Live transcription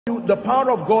The power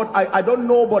of God, I don't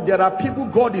know, but there are people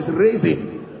God is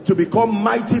raising to become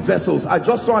mighty vessels. I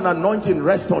just saw an anointing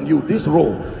rest on you, this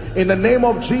role. In the name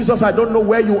of Jesus, I don't know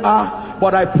where you are,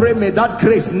 but I pray may that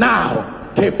grace now,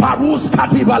 let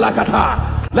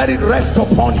it rest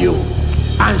upon you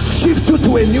and shift you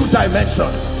to a new dimension.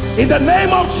 In the name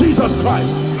of Jesus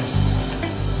Christ.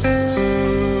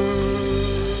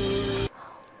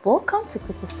 Welcome to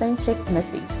Christocentric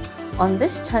Message. On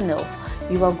this channel,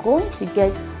 you are going to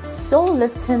get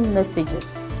soul-lifting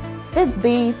messages,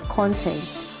 faith-based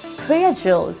content, prayer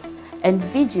drills, and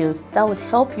videos that would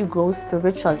help you grow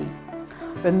spiritually.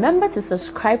 Remember to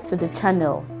subscribe to the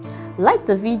channel, like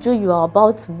the video you are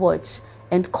about to watch,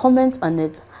 and comment on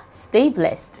it. Stay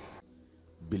blessed.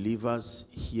 Believers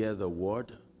hear the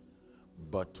word,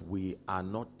 but we are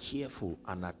not careful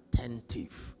and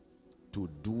attentive to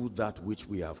do that which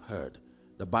we have heard.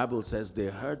 The Bible says they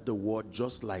heard the word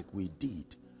just like we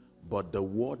did, but the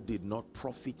word did not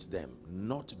profit them,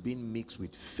 not being mixed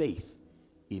with faith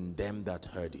in them that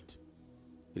heard it.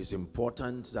 It is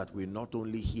important that we not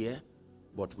only hear,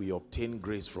 but we obtain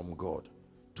grace from God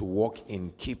to walk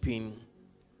in keeping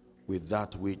with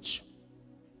that which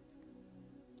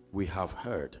we have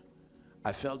heard.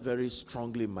 I felt very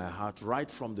strongly in my heart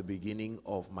right from the beginning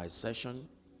of my session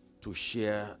to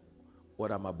share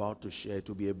what I'm about to share.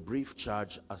 To be a brief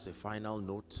charge as a final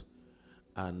note.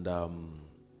 And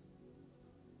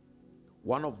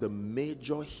one of the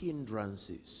major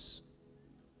hindrances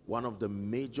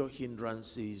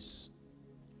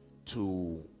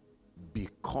to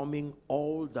becoming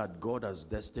all that God has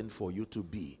destined for you to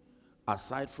be,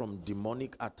 aside from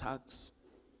demonic attacks,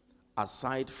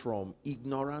 aside from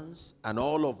ignorance and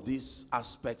all of these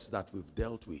aspects that we've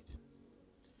dealt with,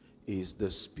 is the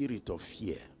spirit of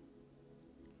fear.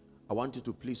 I want you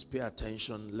to please pay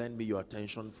attention, lend me your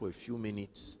attention for a few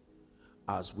minutes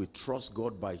as we trust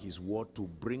God by his word to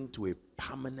bring to a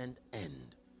permanent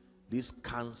end this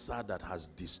cancer that has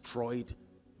destroyed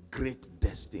great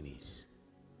destinies.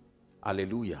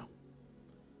 Hallelujah.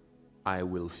 I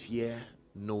will fear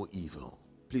no evil.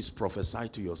 Please prophesy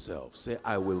to yourself. Say,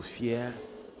 I will fear.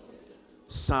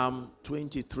 Psalm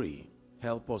 23.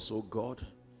 Help us, oh God,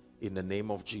 in the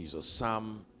name of Jesus.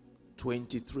 Psalm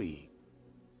 23.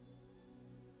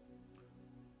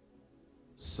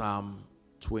 Psalm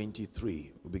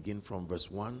 23. We begin from verse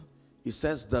 1. It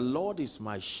says, the Lord is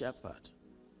my shepherd.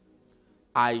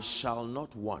 I shall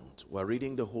not want. We're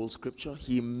reading the whole scripture.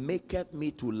 He maketh me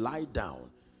to lie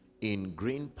down in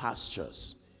green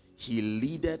pastures. He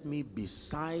leadeth me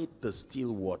beside the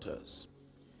still waters.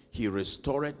 He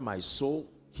restored my soul.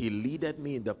 He leadeth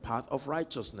me in the path of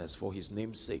righteousness for his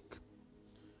name's sake.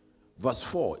 Verse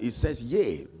 4, it says,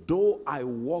 yea, though I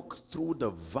walk through the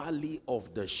valley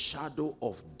of the shadow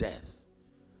of death,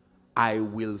 I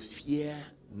will fear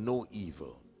no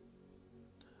evil.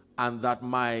 And that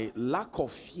my lack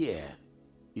of fear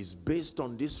is based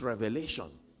on this revelation.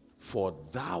 For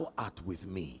thou art with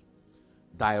me.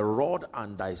 Thy rod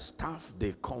and thy staff,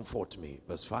 they comfort me.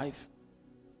 Verse 5.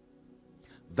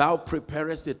 Thou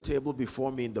preparest a table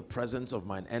before me in the presence of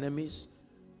mine enemies.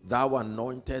 Thou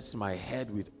anointest my head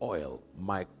with oil.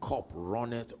 My cup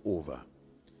runneth over.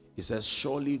 It says,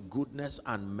 surely goodness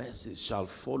and mercy shall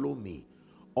follow me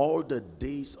all the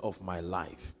days of my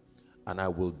life, and I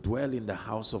will dwell in the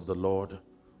house of the Lord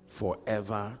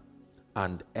forever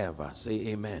and ever. Say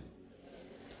amen.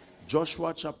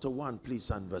 Joshua chapter 1, please,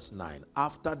 and verse 9.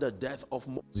 After the death of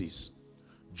Moses,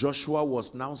 Joshua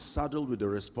was now saddled with the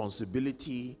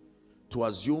responsibility to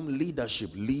assume leadership,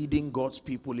 leading God's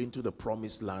people into the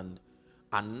promised land.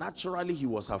 And naturally, he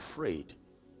was afraid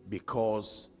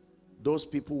because those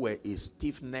people were a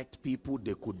stiff-necked people.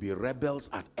 They could be rebels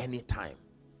at any time.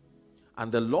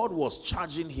 And the Lord was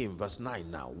charging him, verse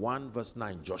 9 now, 1 verse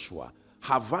 9, Joshua,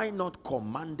 have I not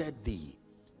commanded thee,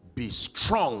 be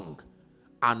strong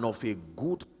and of a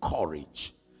good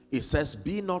courage? It says,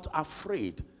 be not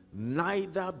afraid,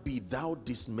 neither be thou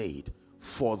dismayed,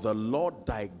 for the Lord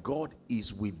thy God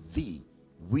is with thee,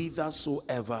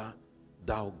 whithersoever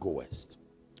thou goest.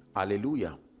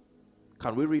 Hallelujah.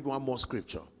 Can we read one more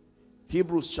scripture?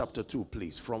 Hebrews chapter 2,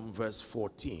 please, from verse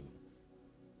 14.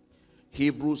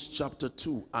 Hebrews chapter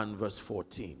 2 and verse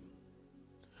 14.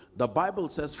 The Bible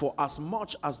says, for as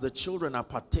much as the children are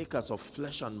partakers of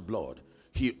flesh and blood,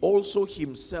 he also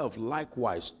himself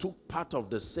likewise took part of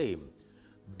the same,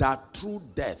 that through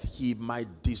death he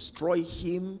might destroy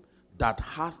him that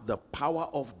hath the power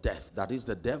of death, that is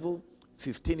the devil.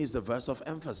 15 is the verse of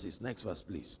emphasis. Next verse,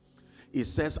 please. It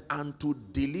says, and to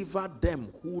deliver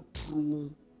them who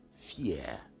through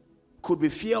fear. Could be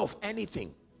fear of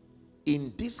anything.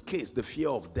 In this case, the fear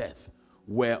of death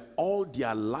were all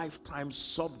their lifetime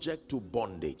subject to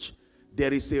bondage.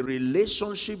 There is a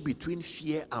relationship between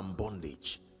fear and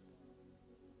bondage.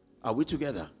 Are we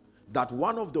together? That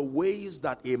one of the ways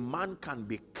that a man can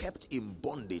be kept in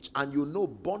bondage, and you know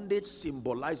bondage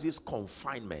symbolizes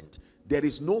confinement. There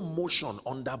is no motion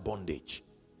under bondage.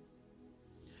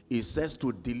 It says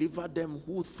to deliver them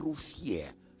who through fear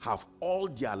have all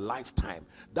their lifetime.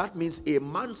 That means a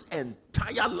man's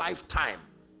entire lifetime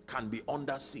can be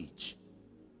under siege.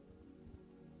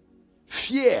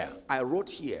 Fear, I wrote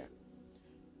here,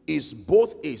 is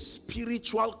both a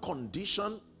spiritual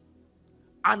condition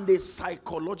and a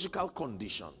psychological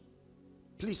condition.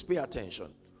 Please pay attention.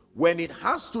 When it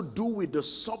has to do with the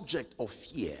subject of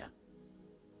fear,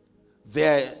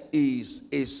 there is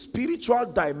a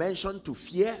spiritual dimension to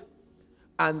fear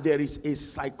and there is a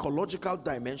psychological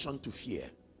dimension to fear.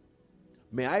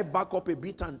 May I back up a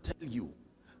bit and tell you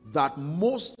that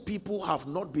most people have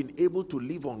not been able to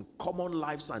live on common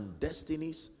lives and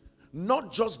destinies,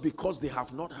 not just because they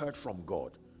have not heard from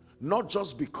God, not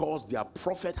just because their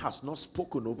prophet has not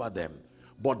spoken over them,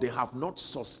 but they have not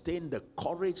sustained the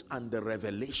courage and the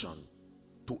revelation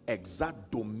to exert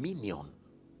dominion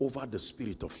over the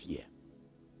spirit of fear.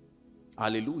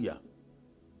 Hallelujah.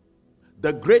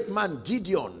 The great man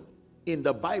Gideon in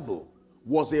the Bible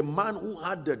was a man who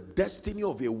had the destiny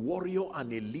of a warrior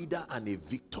and a leader and a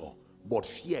victor, but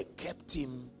fear kept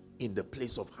him in the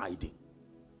place of hiding.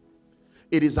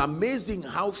 It is amazing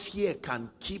how fear can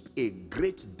keep a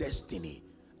great destiny,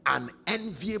 an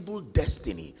enviable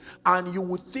destiny, and you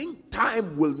would think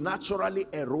time will naturally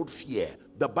erode fear.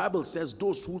 The Bible says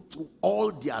those who through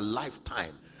all their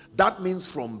lifetime, that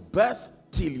means from birth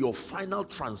till your final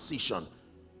transition,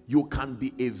 you can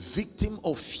be a victim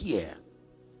of fear.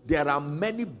 There are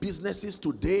many businesses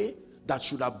today that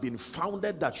should have been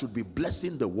founded that should be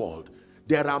blessing the world.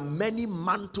 There are many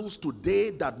mantles today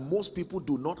that most people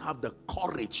do not have the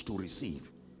courage to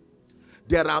receive.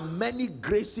 There are many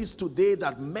graces today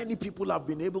that many people have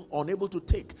been unable to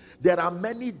take. There are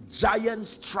many giant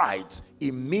strides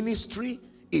in ministry,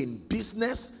 in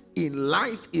business, in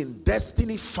life, in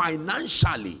destiny,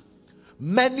 financially.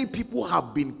 Many people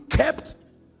have been kept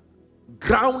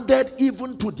grounded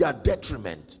even to their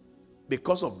detriment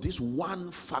because of this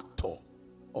one factor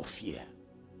of fear.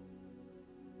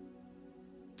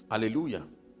 Hallelujah.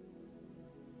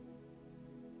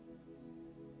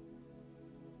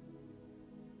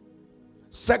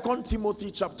 Second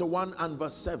Timothy chapter 1 and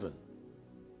verse 7.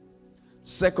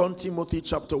 2 Timothy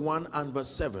chapter 1 and verse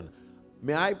 7.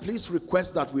 May I please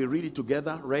request that we read it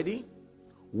together? Ready?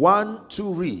 1,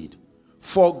 2, read.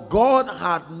 For God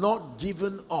had not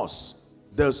given us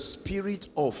the spirit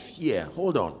of fear.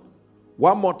 Hold on.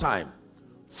 One more time.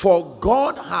 For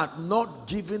God had not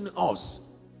given us.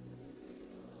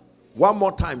 One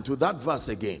more time to that verse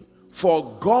again.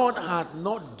 For God had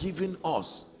not given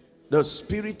us the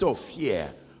spirit of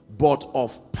fear, but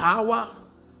of power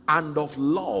and of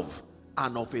love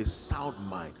and of a sound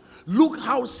mind. Look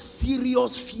how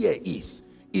serious fear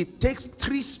is. It takes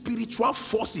 3 spiritual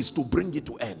forces to bring it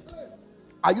to end.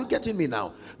 Are you getting me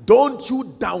now? Don't you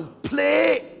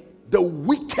downplay the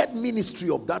wicked ministry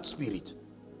of that spirit.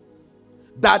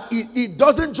 That it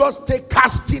doesn't just take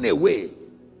casting away.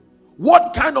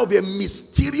 What kind of a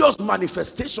mysterious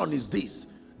manifestation is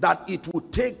this? That it will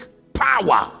take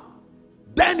power,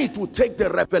 then it will take the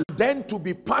rebel, then to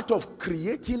be part of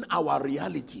creating our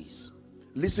realities.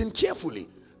 Listen carefully.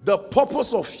 The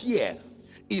purpose of fear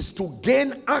is to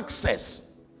gain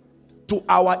access to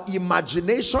our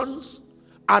imaginations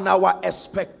and our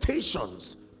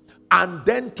expectations, and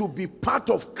then to be part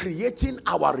of creating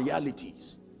our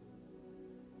realities.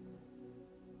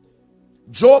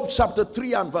 Job chapter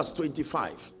 3 and verse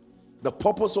 25. The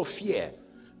purpose of fear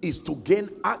is to gain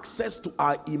access to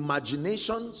our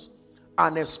imaginations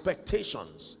and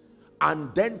expectations,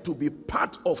 and then to be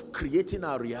part of creating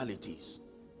our realities.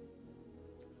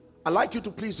 I'd like you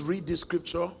to please read this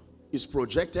scripture. It's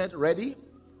projected. Ready?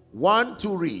 1,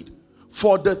 2, read.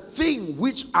 For the thing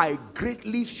which I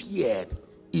greatly feared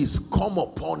is come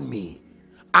upon me,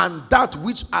 and that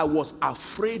which I was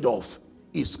afraid of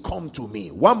is come to me.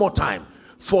 One more time.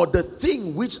 For the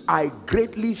thing which I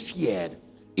greatly feared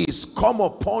is come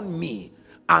upon me,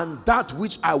 and that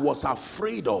which I was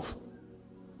afraid of.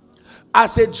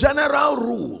 As a general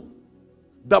rule,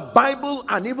 the Bible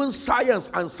and even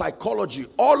science and psychology,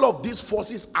 all of these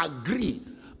forces agree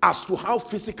as to how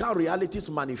physical realities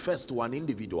manifest to an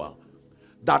individual.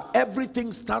 That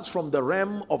everything starts from the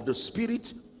realm of the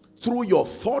spirit through your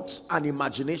thoughts and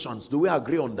imaginations. Do we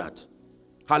agree on that?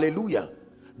 Hallelujah.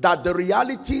 That the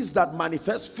realities that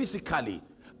manifest physically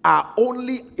are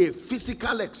only a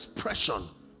physical expression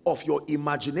of your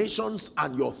imaginations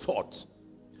and your thoughts.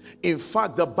 In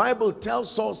fact, the Bible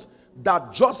tells us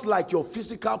that just like your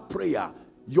physical prayer,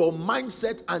 your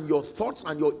mindset and your thoughts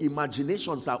and your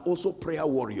imaginations are also prayer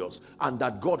warriors, and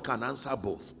that God can answer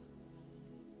both.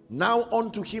 Now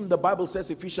unto him, the Bible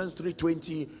says, Ephesians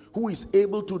 3:20, who is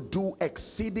able to do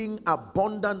exceeding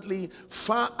abundantly,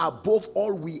 far above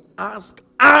all we ask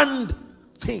and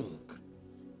think.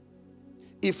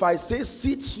 If I say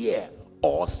sit here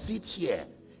or sit here,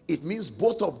 it means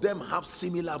both of them have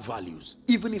similar values,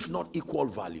 even if not equal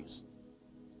values.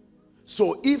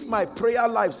 So if my prayer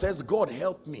life says, God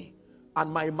help me,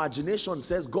 and my imagination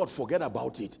says, God forget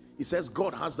about it, it says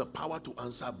God has the power to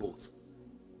answer both.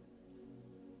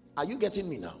 Are you getting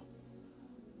me now?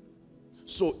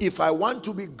 So if I want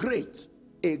to be great,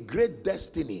 a great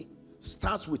destiny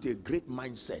starts with a great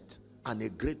mindset and a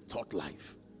great thought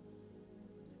life.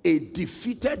 A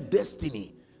defeated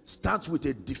destiny starts with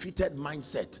a defeated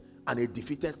mindset and a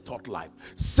defeated thought life.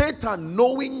 Satan,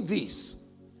 knowing this,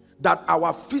 that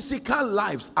our physical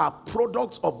lives are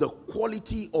products of the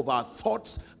quality of our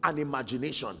thoughts and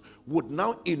imagination, would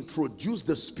now introduce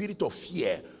the spirit of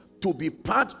fear to be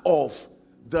part of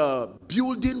the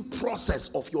building process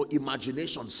of your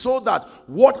imagination, so that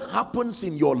what happens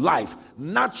in your life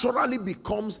naturally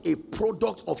becomes a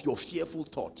product of your fearful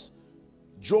thoughts.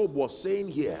 Job was saying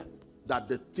here that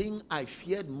the thing I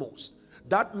feared most,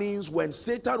 that means when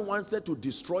Satan wanted to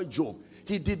destroy Job,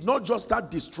 he did not just start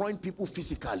destroying people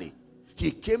physically.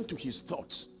 He came to his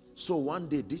thoughts. So one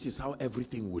day, this is how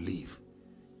everything will live.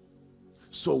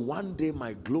 So one day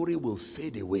my glory will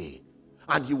fade away.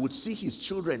 And he would see his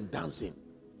children dancing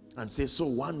and say, so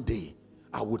one day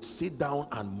I would sit down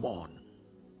and mourn.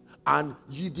 And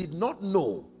he did not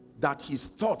know that his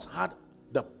thoughts had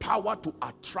the power to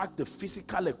attract the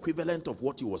physical equivalent of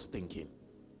what he was thinking.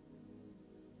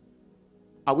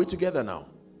 Are we together now?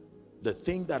 The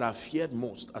thing that I feared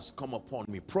most has come upon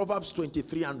me. Proverbs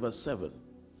 23 and verse 7.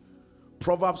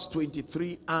 Proverbs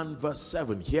 23 and verse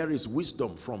 7. Here is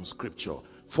wisdom from scripture.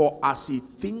 For as he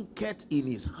thinketh in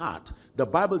his heart, the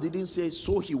Bible didn't say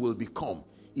so he will become.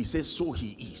 It says so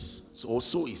he is.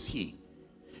 So is he.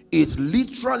 It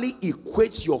literally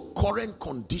equates your current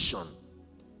condition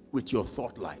with your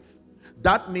thought life.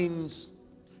 That means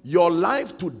your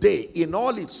life today, in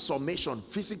all its summation,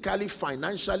 physically,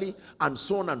 financially, and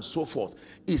so on and so forth,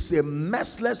 is a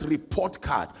messless report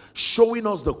card showing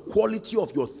us the quality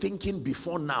of your thinking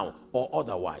before now or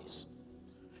otherwise.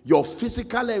 Your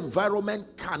physical environment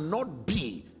cannot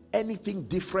be anything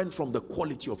different from the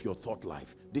quality of your thought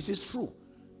life. This is true.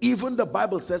 Even the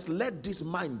Bible says, let this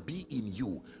mind be in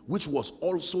you, which was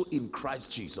also in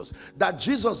Christ Jesus. That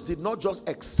Jesus did not just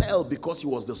excel because he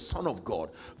was the Son of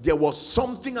God. There was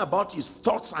something about his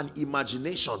thoughts and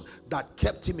imagination that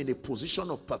kept him in a position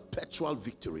of perpetual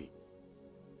victory.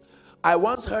 I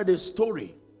once heard a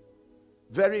story,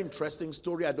 very interesting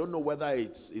story. I don't know whether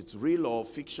it's real or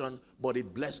fiction, but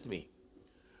it blessed me.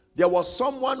 There was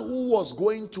someone who was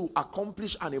going to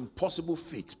accomplish an impossible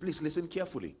feat. Please listen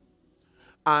carefully.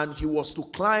 And he was to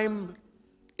climb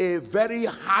a very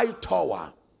high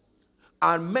tower.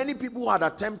 And many people had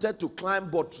attempted to climb,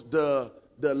 but the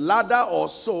ladder or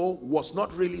so was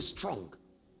not really strong.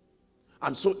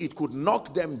 And so it could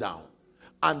knock them down.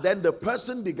 And then the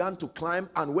person began to climb,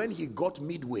 and when he got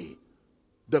midway,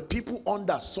 the people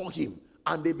under saw him,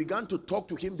 and they began to talk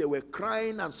to him. They were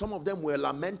crying, and some of them were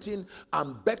lamenting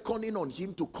and beckoning on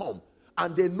him to come.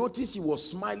 And they noticed he was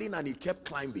smiling, and he kept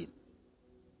climbing.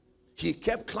 He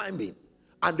kept climbing,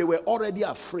 and they were already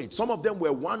afraid. Some of them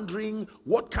were wondering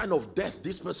what kind of death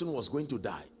this person was going to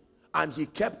die. And he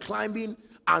kept climbing,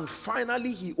 and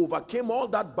finally he overcame all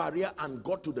that barrier and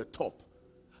got to the top.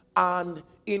 And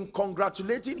in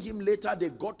congratulating him later, they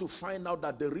got to find out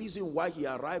that the reason why he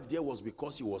arrived there was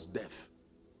because he was deaf.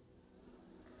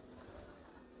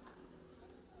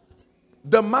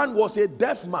 The man was a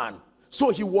deaf man, so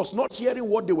he was not hearing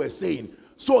what they were saying.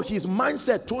 So his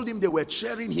mindset told him they were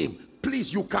cheering him.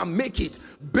 Please, you can make it.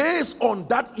 Based on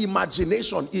that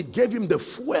imagination, it gave him the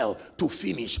fuel to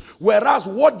finish. Whereas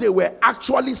what they were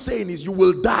actually saying is, you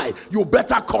will die. You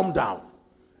better come down.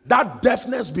 That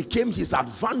deafness became his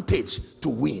advantage to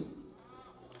win.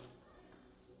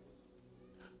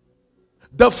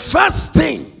 The first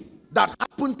thing that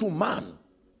happened to man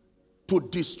to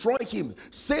destroy him,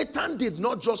 Satan did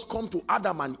not just come to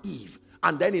Adam and Eve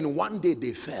and then in one day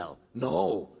they fell.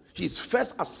 No. His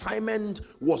first assignment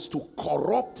was to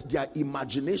corrupt their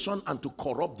imagination and to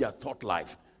corrupt their thought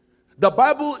life. The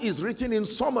Bible is written in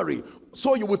summary.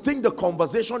 So you would think the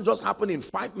conversation just happened in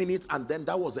 5 minutes and then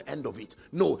that was the end of it.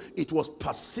 No, it was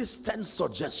persistent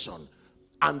suggestion.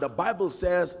 And the Bible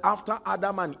says after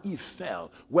Adam and Eve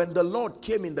fell, when the Lord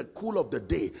came in the cool of the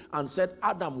day and said,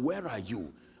 Adam, where are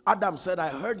you? Adam said, I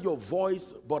heard your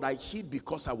voice, but I hid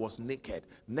because I was naked.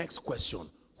 Next question,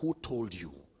 who told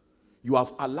you? You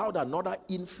have allowed another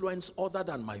influence other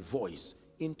than my voice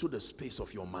into the space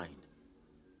of your mind.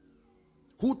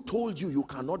 Who told you you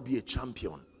cannot be a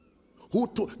champion?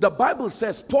 The Bible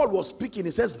says, Paul was speaking,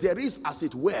 he says, there is, as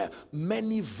it were,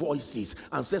 many voices,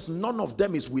 and says none of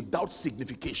them is without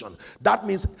signification. That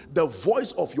means the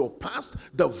voice of your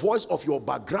past, the voice of your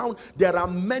background. There are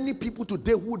many people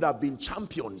today who would have been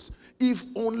champions if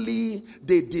only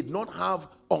they did not have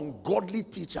ungodly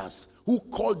teachers who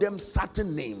called them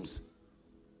certain names.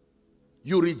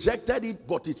 You rejected it,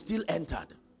 but it still entered.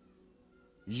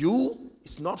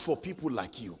 It's not for people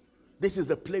like you. This is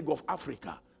the plague of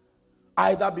Africa.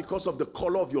 Either because of the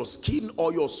color of your skin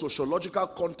or your sociological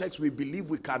context, we believe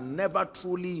we can never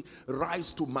truly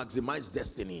rise to maximize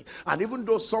destiny. And even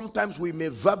though sometimes we may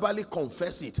verbally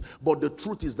confess it, but the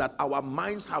truth is that our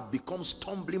minds have become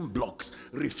stumbling blocks,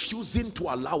 refusing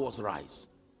to allow us rise.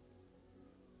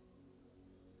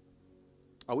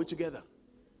 Are we together?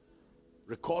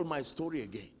 Recall my story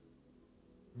again.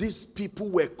 These people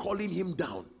were calling him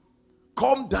down.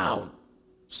 Come down.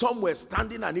 Some were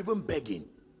standing and even begging.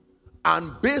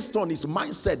 And based on his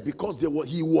mindset, because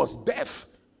he was deaf,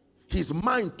 his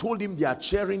mind told him, they are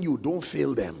cheering you, don't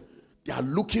fail them. They are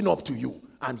looking up to you.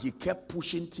 And he kept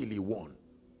pushing till he won.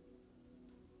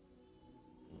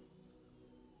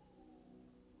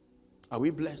 Are we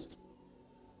blessed?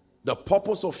 The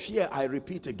purpose of fear, I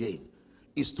repeat again,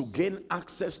 is to gain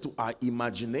access to our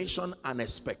imagination and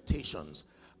expectations,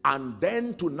 and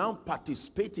then to now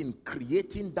participate in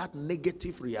creating that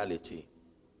negative reality.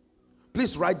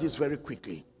 Please write this very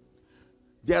quickly.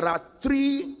 There are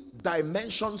 3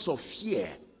 dimensions of fear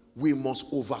we must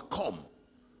overcome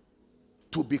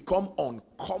to become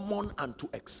uncommon and to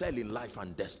excel in life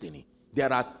and destiny.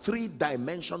 There are 3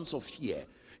 dimensions of fear.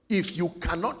 If you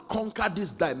cannot conquer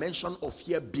this dimension of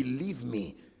fear, believe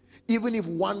me, even if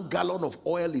 1 gallon of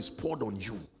oil is poured on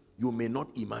you, you may not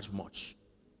emerge much.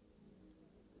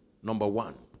 Number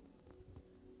 1,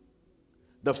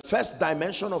 the first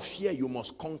dimension of fear you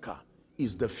must conquer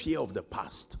is the fear of the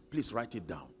past. Please write it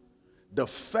down. The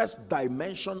first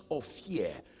dimension of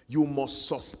fear you must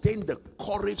sustain the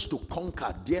courage to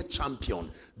conquer, dear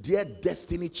champion, dear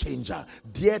destiny changer,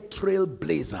 dear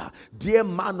trailblazer, dear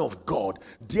man of God,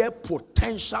 dear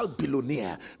potential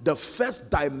billionaire. The first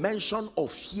dimension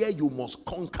of fear you must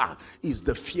conquer is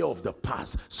the fear of the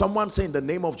past. Someone say, in the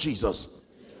name of Jesus,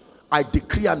 I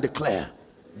decree and declare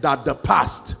that the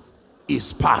past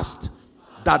is past.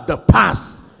 That the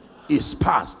past is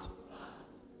past.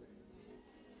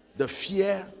 The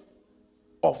fear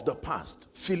of the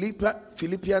past.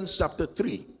 Philippians chapter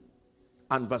 3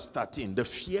 and verse 13. The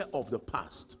fear of the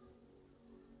past.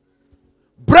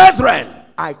 Brethren,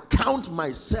 I count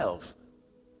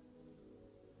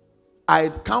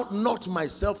not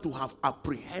myself to have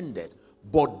apprehended,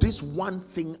 but this one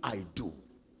thing I do,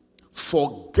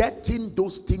 forgetting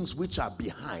those things which are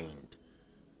behind.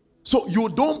 So you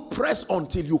don't press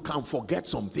until you can forget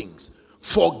some things.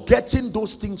 Forgetting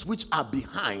those things which are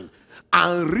behind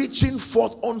and reaching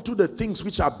forth unto the things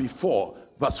which are before.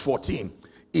 Verse 14,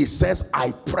 it says,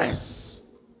 I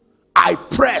press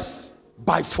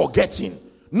by forgetting,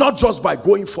 not just by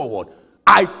going forward.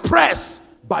 I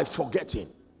press by forgetting.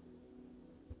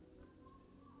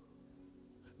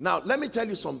 Now let me tell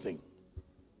you something.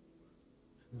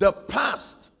 The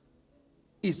past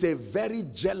is a very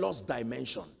jealous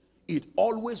dimension. It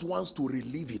always wants to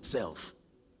relieve itself.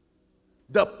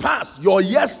 The past, your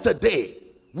yesterday,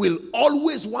 will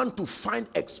always want to find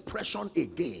expression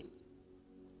again.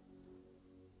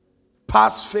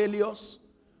 Past failures,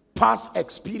 past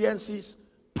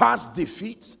experiences, past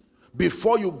defeats.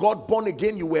 Before you got born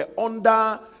again, you were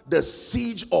under the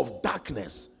siege of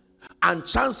darkness. And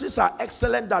chances are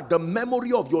excellent that the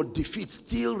memory of your defeat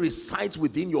still resides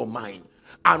within your mind.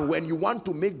 And when you want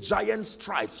to make giant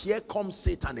strides, here comes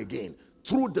Satan again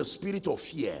through the spirit of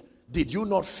fear. Did you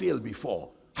not fail before?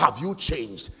 Have you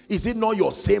changed? Is it not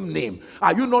your same name?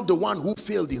 Are you not the one who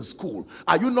failed in school?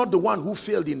 Are you not the one who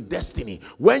failed in destiny?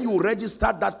 When you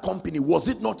registered that company, was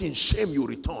it not in shame you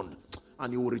returned?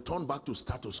 And you will return back to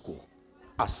status quo.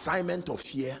 Assignment of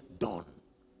fear done.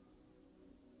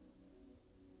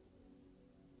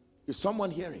 Is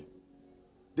someone hearing?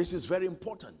 This is very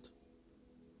important.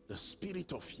 The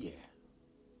spirit of fear.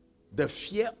 The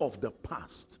fear of the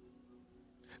past.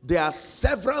 There are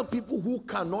several people who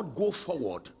cannot go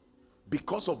forward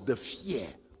because of the fear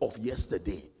of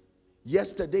yesterday.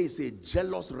 Yesterday is a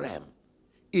jealous ram.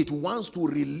 It wants to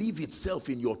relieve itself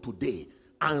in your today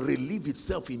and relieve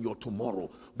itself in your tomorrow.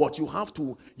 But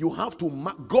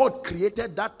God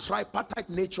created that tripartite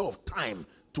nature of time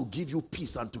to give you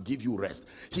peace and to give you rest.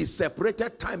 He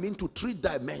separated time into 3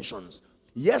 dimensions: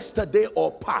 yesterday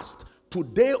or past,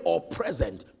 today or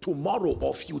present, tomorrow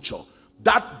or future.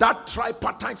 That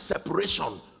tripartite separation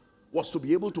was to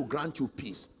be able to grant you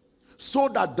peace, so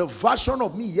that the version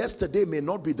of me yesterday may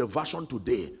not be the version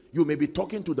today. You may be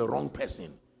talking to the wrong person.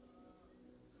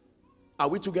 Are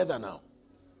we together now?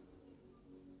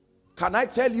 Can I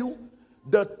tell you,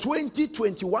 the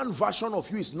 2021 version of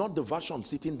you is not the version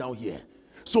sitting down here.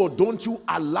 So don't you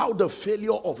allow the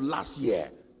failure of last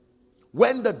year.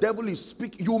 When the devil is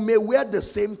speaking, you may wear the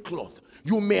same cloth,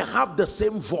 you may have the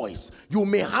same voice, you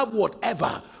may have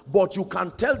whatever, but you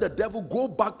can tell the devil, go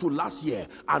back to last year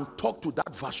and talk to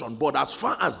that version. But as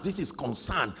far as this is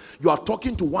concerned, you are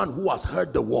talking to one who has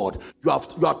heard the word. You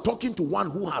are talking to one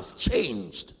who has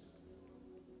changed.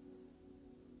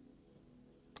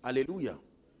 Hallelujah.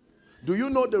 Do you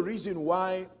know the reason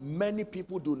why many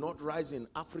people do not rise in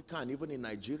Africa and even in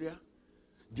Nigeria?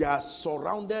 They are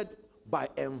surrounded by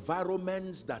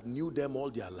environments that knew them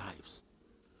all their lives.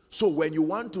 So when you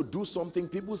want to do something,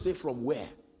 people say, from where?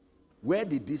 Where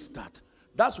did this start?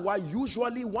 That's why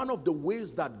usually one of the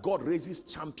ways that God raises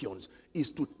champions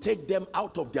is to take them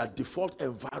out of their default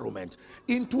environment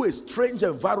into a strange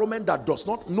environment that does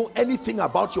not know anything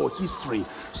about your history,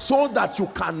 so that you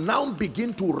can now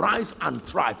begin to rise and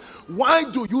thrive. Why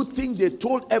do you think they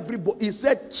told everybody? He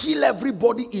said, kill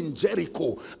everybody in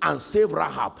Jericho and save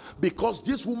Rahab, because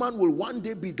this woman will one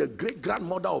day be the great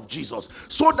grandmother of Jesus,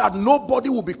 so that nobody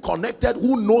will be connected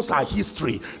who knows her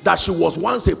history, that she was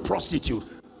once a prostitute.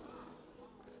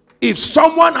 If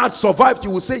someone had survived,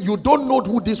 you will say, you don't know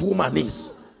who this woman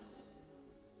is.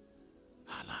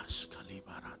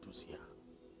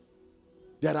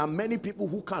 There are many people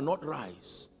who cannot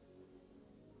rise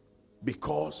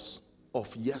because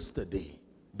of yesterday,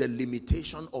 the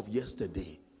limitation of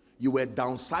yesterday. You were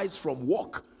downsized from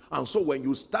work, and so when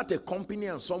you start a company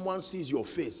and someone sees your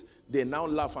face, they now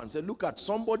laugh and say, look at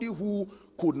somebody who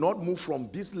could not move from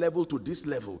this level to this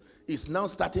level, is now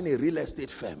starting a real estate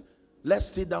firm. Let's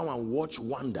sit down and watch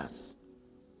wonders.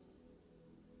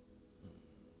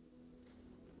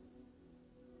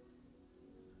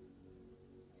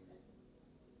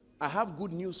 I have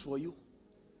good news for you.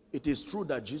 It is true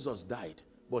that Jesus died,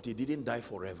 but he didn't die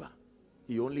forever.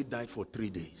 He only died for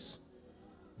 3 days.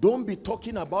 Don't be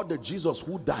talking about the Jesus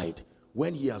who died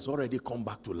when he has already come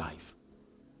back to life.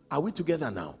 Are we together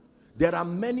now? There are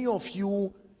many of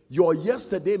you, your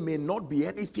yesterday may not be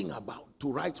anything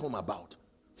to write home about.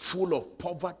 Full of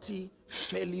poverty,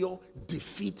 failure,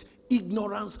 defeat,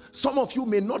 ignorance. Some of you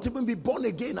may not even be born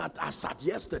again as at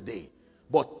yesterday.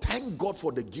 But thank God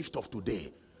for the gift of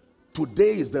today.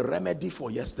 Today is the remedy for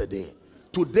yesterday.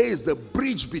 Today is the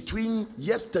bridge between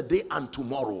yesterday and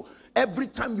tomorrow. Every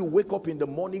time you wake up in the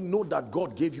morning, know that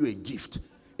God gave you a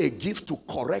gift to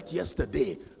correct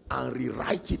yesterday and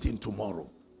rewrite it in tomorrow.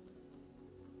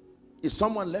 Is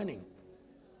someone learning?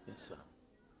 Yes, sir.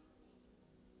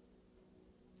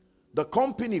 The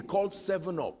company called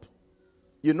 7-Up,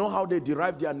 you know how they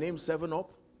derived their name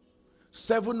 7-Up?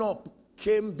 7-Up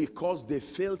came because they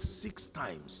failed 6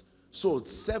 times. So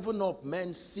 7-Up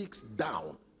meant 6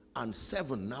 down and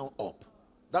 7 now up.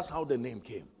 That's how the name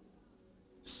came.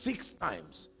 6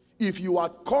 times. If you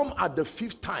had come at the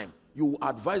 5th time, you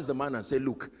advise the man and say,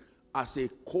 look, as a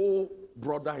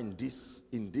co-brother in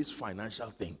this financial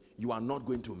thing, you are not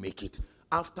going to make it.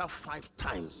 After 5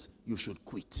 times, you should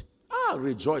quit.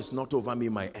 Rejoice not over me,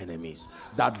 my enemies,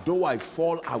 that though I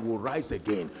fall, I will rise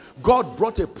again. God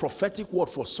brought a prophetic word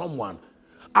for someone.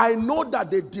 I know that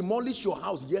they demolished your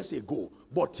house years ago,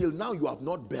 but till now you have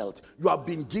not built. You have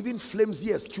been giving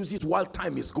flimsy excuses while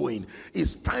time is going.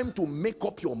 It's time to make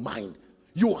up your mind.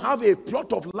 You have a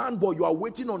plot of land, but you are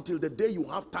waiting until the day you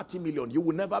have 30 million. You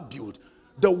will never build.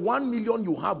 The 1 million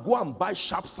you have, go and buy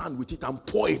sharp sand with it and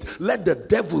pour it. Let the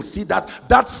devil see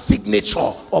that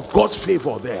signature of God's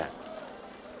favor there.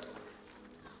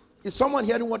 Is someone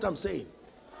hearing what I'm saying?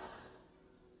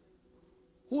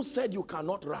 Who said you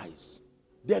cannot rise?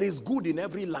 There is good in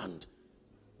every land.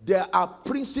 There are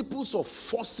principles of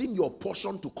forcing your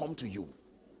portion to come to you.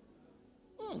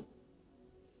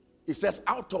 It says,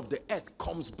 out of the earth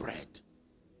comes bread.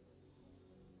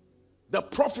 The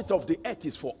profit of the earth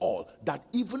is for all, that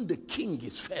even the king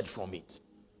is fed from it.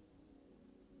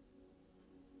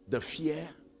 The fear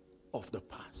of the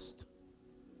past.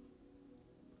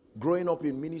 Growing up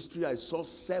in ministry, I saw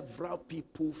several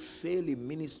people fail in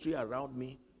ministry around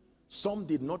me. Some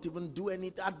did not even do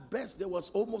anything. At best, there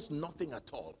was almost nothing at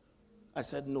all. I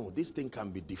said, no, this thing can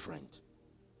be different.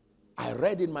 I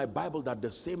read in my Bible that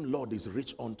the same Lord is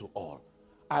rich unto all.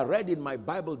 I read in my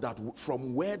Bible that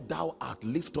from where thou art,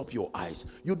 lift up your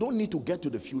eyes. You don't need to get to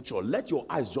the future. Let your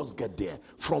eyes just get there.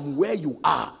 From where you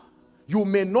are, you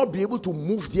may not be able to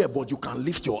move there, but you can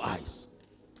lift your eyes.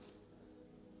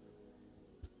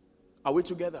 Are we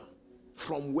together?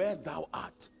 From where thou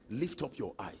art, lift up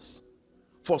your eyes.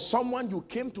 For someone, you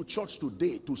came to church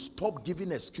today to stop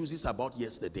giving excuses about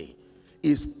yesterday.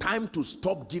 It's time to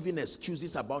stop giving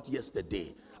excuses about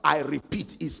yesterday. I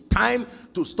repeat, it's time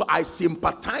to stop. I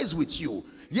sympathize with you.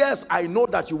 Yes, I know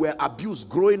that you were abused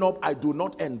growing up. I do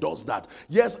not endorse that.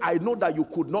 Yes, I know that you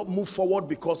could not move forward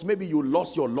because maybe you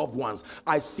lost your loved ones.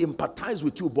 I sympathize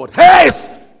with you, but hey,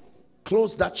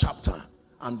 close that chapter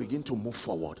and begin to move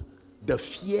forward. The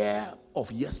fear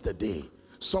of yesterday.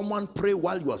 Someone pray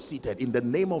while you are seated. In the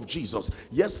name of Jesus,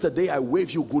 yesterday I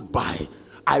wave you goodbye.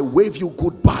 I wave you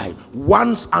goodbye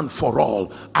once and for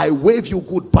all. I wave you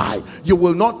goodbye. You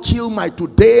will not kill my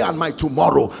today and my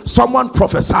tomorrow. Someone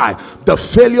prophesy. The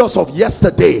failures of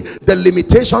yesterday, the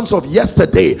limitations of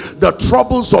yesterday, the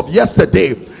troubles of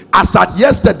yesterday. As at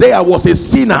yesterday I was a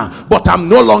sinner, but I'm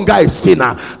no longer a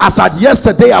sinner. As at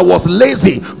yesterday I was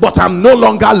lazy, but I'm no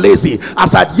longer lazy.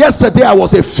 As at yesterday I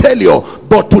was a failure,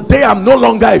 but today I'm no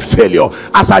longer a failure.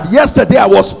 As at yesterday I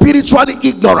was spiritually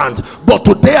ignorant, but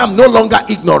today I'm no longer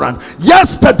ignorant.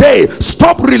 Yesterday,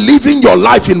 stop reliving your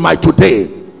life in my today.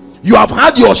 You have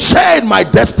had your share in my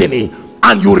destiny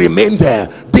and you remain there.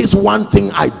 This one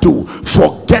thing I do,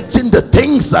 forgetting the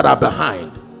things that are behind.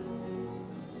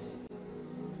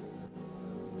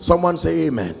 Someone say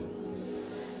amen.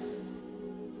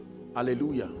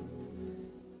 Hallelujah.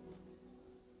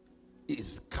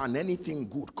 Can anything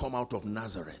good come out of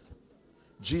Nazareth?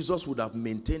 Jesus would have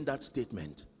maintained that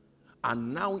statement.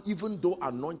 And now, even though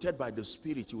anointed by the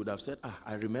Spirit, he would have said,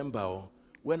 I remember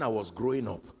when I was growing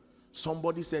up,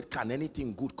 somebody said, can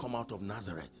anything good come out of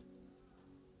Nazareth?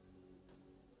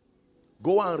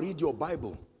 Go and read your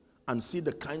Bible and see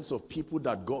the kinds of people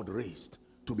that God raised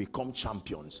to become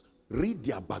champions. Read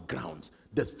their backgrounds.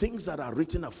 The things that are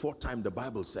written aforetime, the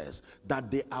Bible says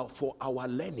that they are for our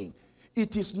learning.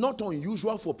 It is not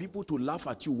unusual for people to laugh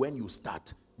at you when you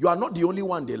start. You are not the only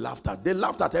one they laughed at. They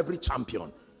laughed at every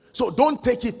champion. So don't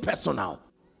take it personal.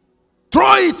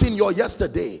 Throw it in your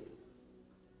yesterday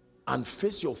and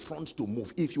face your front to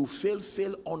move. If you fail,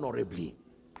 fail honorably.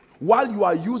 While you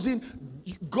are using,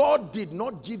 God did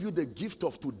not give you the gift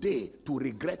of today to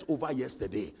regret over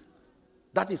yesterday.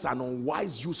 That is an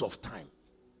unwise use of time.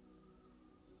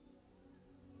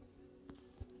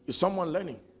 Is someone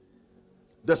learning?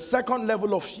 The second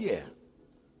level of fear,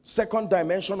 second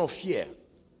dimension of fear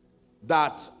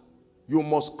that you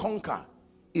must conquer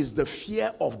is the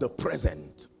fear of the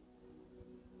present.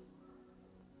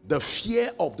 The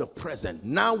fear of the present.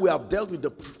 Now we have dealt with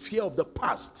the fear of the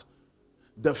past.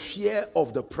 The fear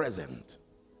of the present.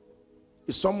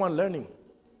 Is someone learning?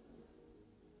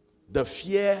 The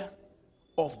fear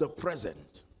of the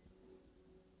present.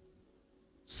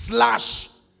 Slash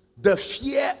the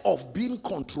fear of being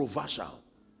controversial.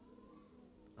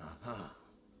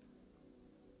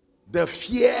 The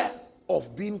fear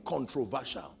of being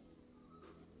controversial.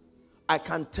 I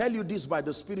can tell you this by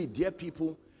the Spirit, dear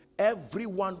people,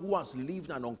 everyone who has lived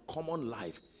an uncommon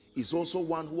life is also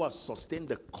one who has sustained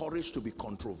the courage to be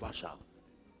controversial.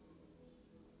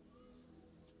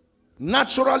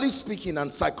 Naturally speaking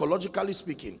and psychologically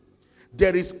speaking,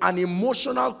 there is an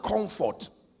emotional comfort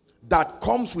that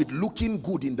comes with looking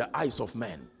good in the eyes of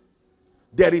men.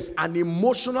 There is an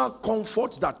emotional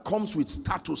comfort that comes with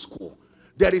status quo.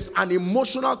 There is an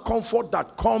emotional comfort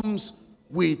that comes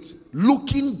with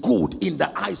looking good in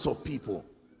the eyes of people.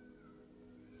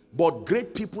 But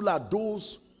great people are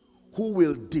those who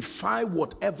will defy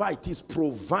whatever it is,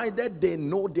 provided they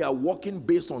know they are walking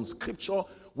based on scripture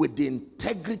with the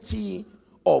integrity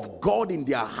of God in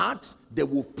their hearts. They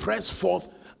will press forth.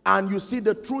 And you see,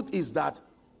 the truth is that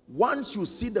once you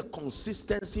see the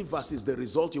consistency versus the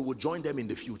result, you will join them in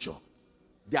the future.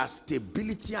 Their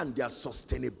stability and their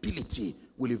sustainability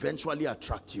will eventually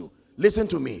attract you. Listen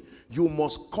to me. You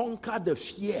must conquer the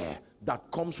fear that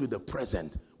comes with the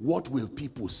present. What will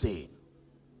people say?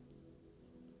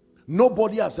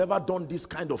 Nobody has ever done this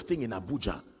kind of thing in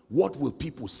Abuja. What will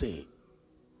people say?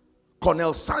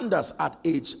 Colonel Sanders, at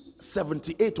age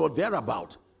 78 or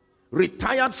thereabout,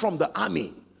 retired from the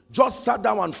army, just sat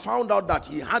down and found out that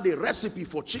he had a recipe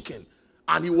for chicken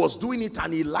and he was doing it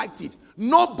and he liked it.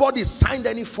 Nobody signed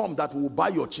any form that will buy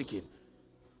your chicken.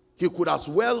 He could as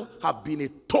well have been a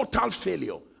total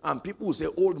failure. And people will say,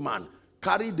 old man,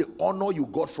 carry the honor you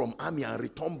got from army and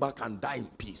return back and die in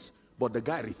peace. But the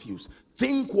guy refused.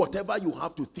 Think whatever you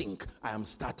have to think. I am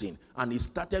starting. And he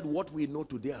started what we know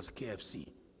today as KFC.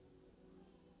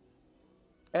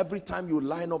 Every time you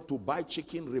line up to buy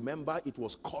chicken, remember it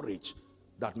was courage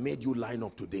that made you line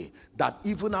up today. That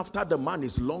even after the man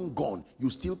is long gone, you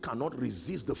still cannot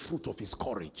resist the fruit of his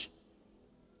courage.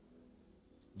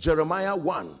 Jeremiah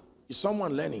 1. Is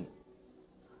someone learning?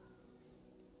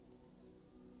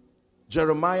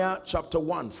 Jeremiah chapter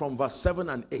 1 from verse 7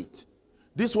 and 8.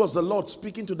 This was the Lord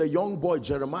speaking to the young boy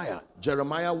Jeremiah.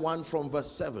 Jeremiah 1 from verse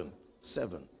 7.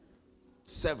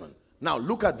 7. Now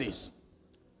look at this.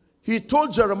 He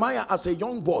told Jeremiah as a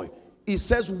young boy, he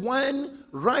says,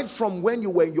 right from when you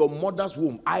were in your mother's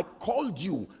womb, I called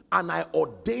you and I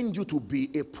ordained you to be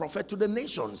a prophet to the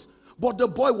nations. But the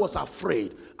boy was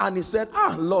afraid. And he said,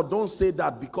 Lord, don't say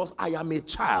that because I am a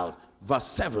child. Verse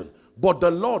 7. But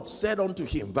the Lord said unto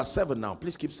him, verse 7 now,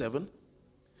 please keep 7.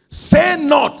 Say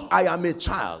not, I am a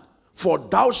child, for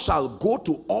thou shalt go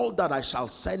to all that I shall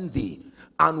send thee,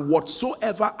 and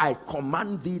whatsoever I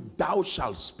command thee, thou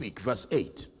shalt speak. Verse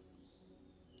 8.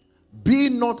 Be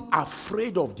not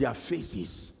afraid of their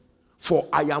faces, for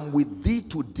I am with thee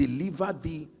to deliver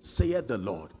thee, saith the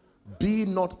Lord. Be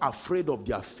not afraid of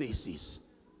their faces.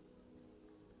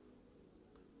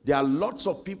 There are lots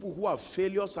of people who are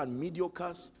failures and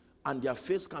mediocres, and their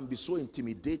face can be so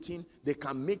intimidating. They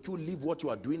can make you leave what you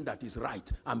are doing that is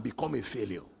right and become a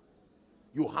failure.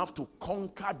 You have to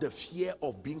conquer the fear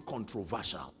of being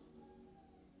controversial.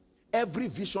 Every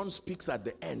vision speaks at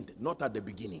the end, not at the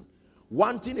beginning.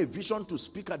 Wanting a vision to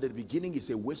speak at the beginning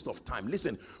is a waste of time.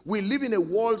 Listen, we live in a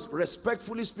world,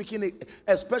 respectfully speaking,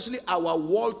 especially our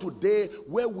world today,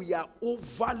 where we are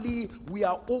overly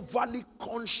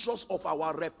conscious of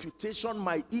our reputation,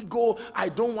 my ego. I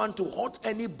don't want to hurt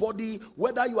anybody.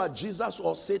 Whether you are Jesus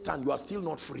or Satan, you are still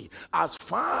not free. As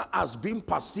far as being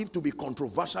perceived to be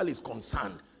controversial is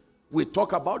concerned, we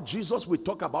talk about Jesus, we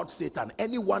talk about Satan.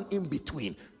 Anyone in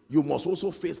between, you must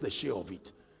also face the share of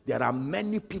it. There are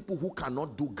many people who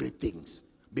cannot do great things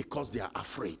because they are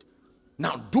afraid.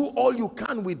 Now, do all you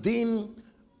can within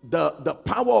the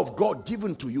power of God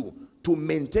given to you to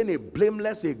maintain a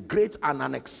blameless, a great, and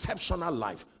an exceptional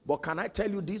life. But can I tell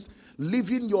you this?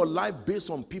 Living your life based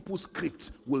on people's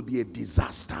script will be a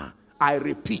disaster. I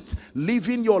repeat,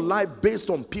 living your life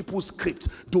based on people's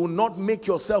script. Do not make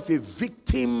yourself a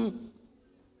victim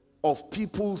of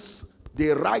people's, they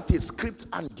write a script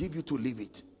and give you to live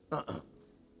it.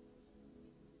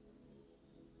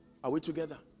 Are we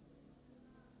together?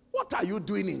 What are you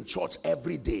doing in church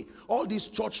every day? All these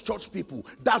church people,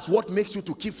 that's what makes you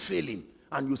to keep failing.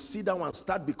 And you sit down and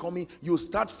start you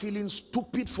start feeling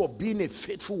stupid for being a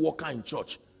faithful worker in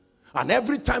church. And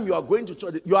every time you are going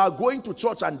to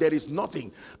church and there is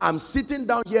nothing. I'm sitting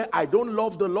down here, I don't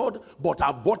love the Lord, but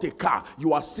I bought a car.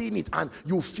 You are seeing it and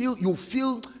you feel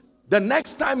the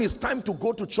next time it's time to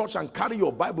go to church and carry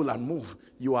your Bible and move.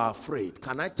 You are afraid.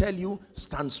 Can I tell you,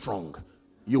 stand strong.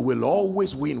 You will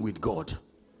always win with God.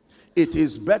 It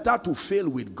is better to fail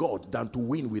with God than to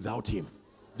win without him.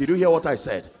 Did you hear what I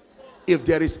said? If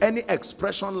there is any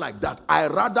expression like that, I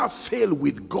rather fail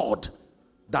with God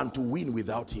than to win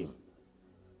without him.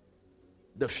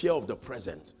 The fear of the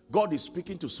present. God is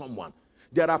speaking to someone.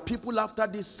 There are people after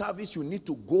this service, you need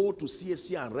to go to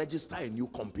CSC and register a new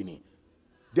company.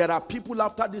 There are people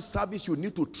after this service, you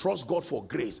need to trust God for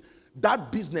grace.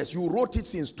 That business, you wrote it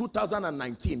since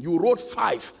 2019. You wrote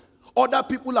 5. Other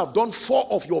people have done 4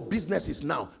 of your businesses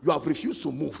now. You have refused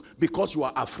to move because you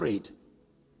are afraid.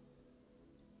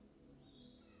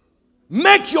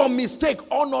 Make your mistake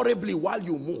honorably while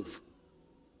you move.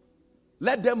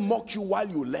 Let them mock you while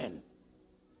you learn.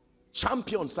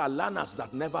 Champions are learners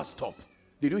that never stop.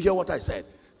 Did you hear what I said?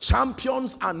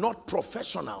 Champions are not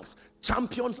professionals.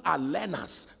 Champions are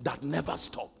learners that never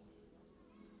stop.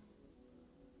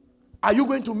 Are you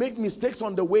going to make mistakes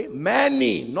on the way?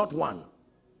 Many, not one.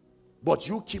 But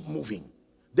you keep moving.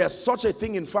 There's such a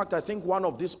thing. In fact, I think one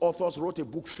of these authors wrote a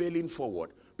book, Failing Forward.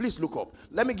 Please look up.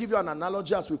 Let me give you an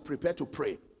analogy as we prepare to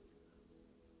pray.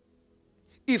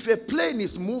 If a plane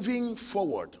is moving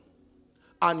forward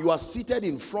and you are seated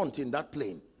in front in that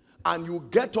plane and you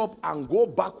get up and go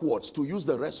backwards to use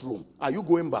the restroom, are you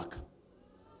going back?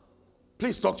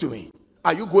 Please talk to me.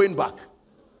 Are you going back?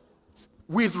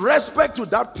 With respect to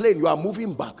that plane, you are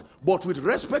moving back. But with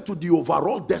respect to the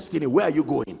overall destiny, where are you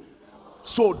going?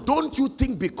 So don't you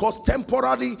think because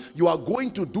temporarily you are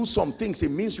going to do some things,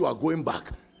 it means you are going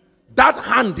back. That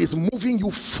hand is moving you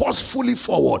forcefully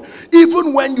forward,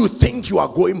 even when you think you are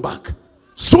going back.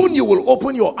 Soon you will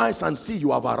open your eyes and see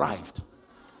you have arrived.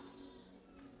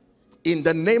 In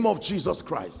the name of Jesus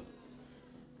Christ.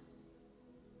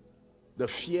 The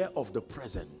fear of the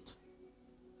present.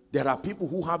 There are people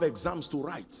who have exams to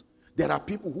write. There are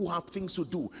people who have things to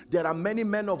do. There are many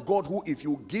men of God who, if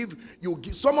you give,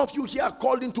 some of you here are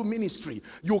called into ministry.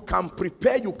 You can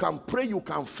prepare, you can pray, you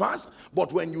can fast,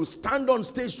 but when you stand on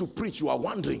stage to preach, you are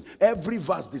wondering, every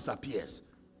verse disappears.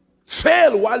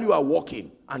 Fail while you are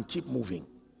walking and keep moving.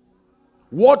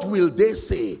 What will they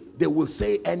say? They will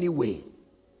say anyway.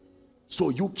 So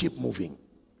you keep moving.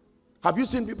 Have you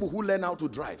seen people who learn how to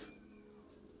drive?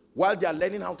 While they are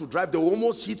learning how to drive, they will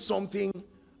almost hit something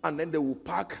and then they will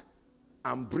park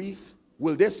and breathe.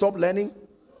 Will they stop learning?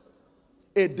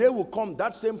 A day will come,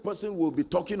 that same person will be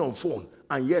talking on phone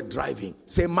and yet driving.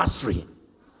 Say mastery.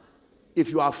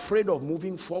 If you are afraid of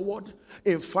moving forward,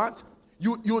 in fact,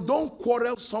 you don't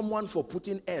quarrel someone for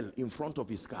putting L in front of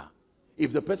his car.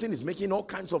 If the person is making all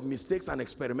kinds of mistakes and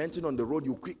experimenting on the road,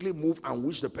 you quickly move and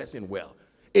wish the person well.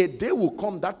 A day will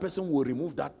come, that person will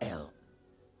remove that L.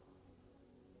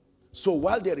 So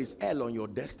while there is L on your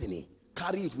destiny,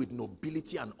 carry it with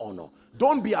nobility and honor.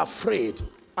 Don't be afraid.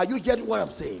 Are you getting what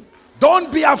I'm saying?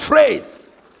 Don't be afraid.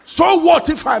 So what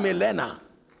if I'm a learner?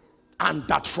 And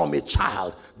that from a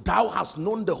child thou hast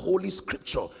known the holy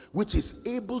scripture, which is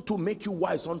able to make you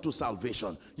wise unto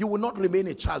salvation. You will not remain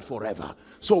a child forever.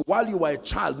 So while you are a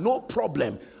child, no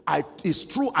problem. It's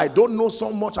true, I don't know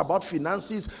so much about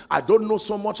finances. I don't know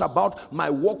so much about my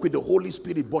walk with the Holy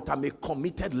Spirit, but I'm a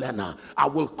committed learner. I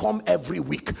will come every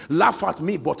week. Laugh at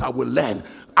me, but I will learn.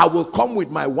 I will come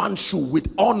with my one shoe,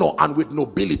 with honor and with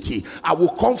nobility. I will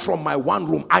come from my one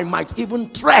room. I might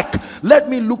even trek. Let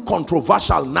me look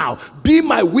controversial now. Be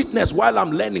my witness while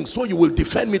I'm learning, so you will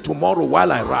defend me tomorrow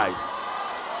while I rise.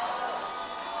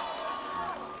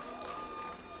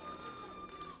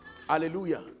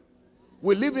 Hallelujah.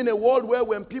 We live in a world where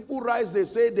when people rise, they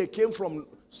say they came from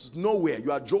nowhere.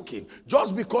 You are joking.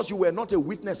 Just because you were not a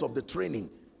witness of the training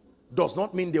does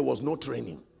not mean there was no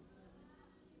training.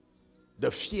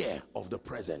 The fear of the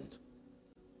present.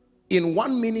 In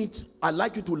 1 minute, I'd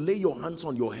like you to lay your hands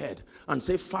on your head and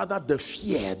say, Father, the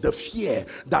fear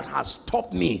that has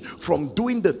stopped me from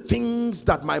doing the things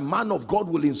that my man of God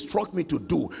will instruct me to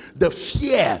do, the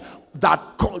fear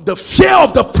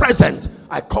of the present,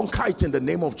 I conquer it in the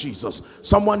name of Jesus.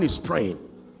 Someone is praying.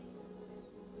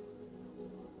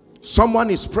 Someone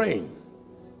is praying.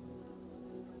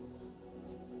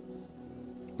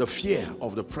 The fear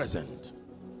of the present.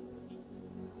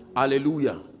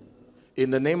 Hallelujah. In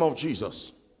the name of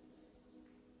Jesus.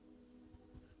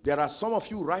 There are some of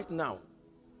you right now,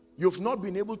 you've not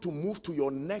been able to move to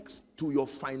your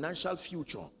financial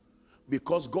future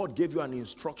because God gave you an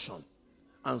instruction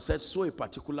and said, sow a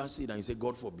particular seed, and you say,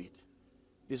 God forbid.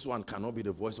 This one cannot be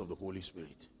the voice of the Holy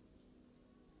Spirit.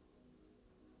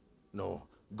 No,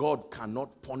 God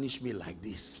cannot punish me like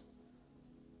this.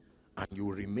 And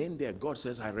you remain there. God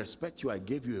says, I respect you, I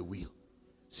gave you a will.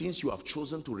 Since you have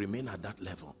chosen to remain at that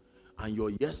level, and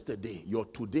your yesterday, your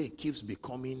today keeps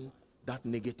becoming that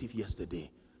negative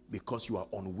yesterday because you are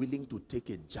unwilling to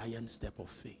take a giant step of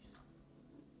faith.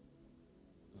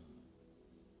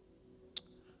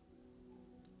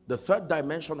 The third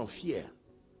dimension of fear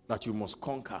that you must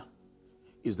conquer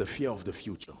is the fear of the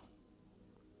future.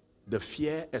 The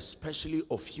fear especially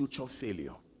of future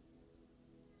failure.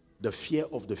 The fear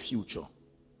of the future.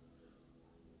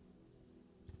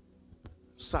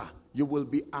 Sir, you will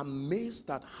be amazed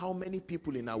at how many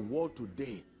people in our world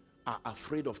today are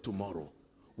afraid of tomorrow.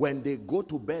 When they go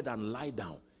to bed and lie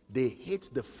down, they hate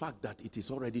the fact that it is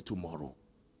already tomorrow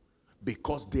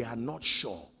because they are not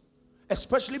sure.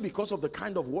 Especially because of the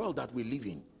kind of world that we live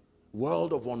in.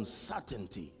 World of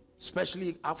uncertainty,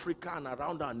 especially Africa and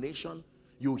around our nation.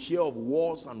 You hear of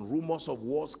wars and rumors of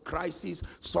wars, crises.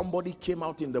 Somebody came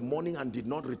out in the morning and did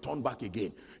not return back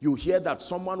again. You hear that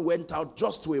someone went out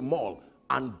just to a mall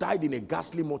and died in a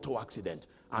ghastly motor accident,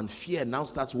 and fear now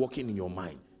starts working in your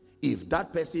mind. If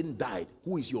that person died,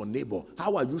 who is your neighbor?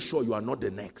 How are you sure you are not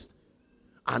the next?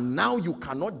 And now you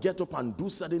cannot get up and do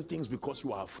certain things because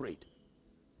you are afraid.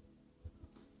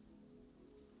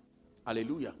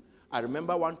 Hallelujah. I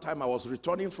remember one time I was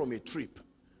returning from a trip.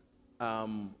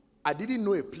 I didn't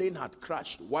know a plane had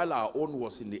crashed while our own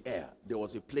was in the air. There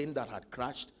was a plane that had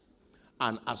crashed,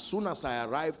 and as soon as I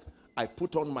arrived, I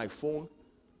put on my phone.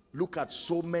 Look at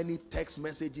so many text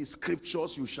messages,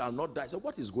 scriptures, you shall not die. I said,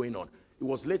 what is going on? It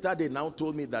was later they now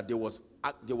told me that there was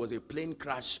a plane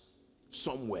crash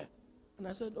somewhere. And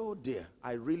I said, oh dear,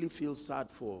 I really feel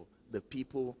sad for the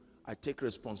people. I take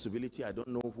responsibility. I don't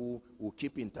know who will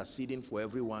keep interceding for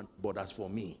everyone. But as for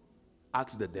me,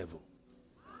 ask the devil.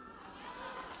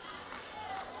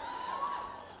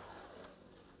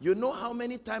 You know how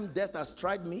many times death has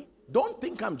tried me? Don't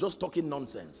think I'm just talking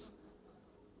nonsense.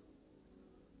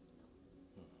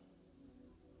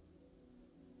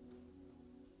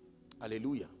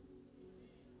 Hallelujah.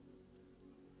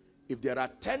 If there are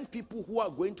 10 people who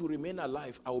are going to remain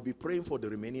alive, I will be praying for the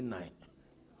remaining 9.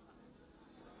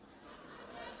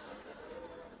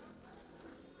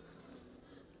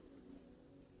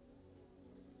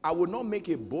 I will not make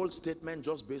a bold statement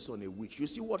just based on a wish. You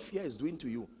see what fear is doing to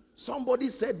you? Somebody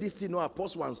said this thing, no,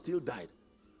 apostle and still died.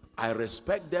 I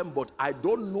respect them, but I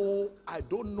don't know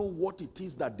what it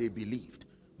is that they believed.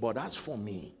 But as for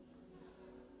me,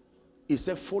 he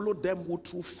said, follow them who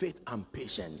through faith and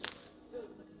patience.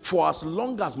 For as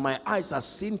long as my eyes have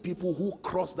seen people who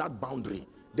cross that boundary,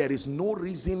 there is no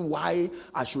reason why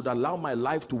I should allow my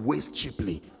life to waste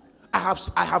cheaply. I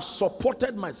have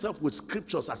supported myself with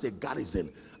scriptures as a garrison.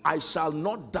 I shall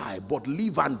not die, but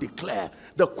live and declare.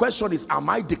 The question is, am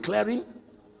I declaring?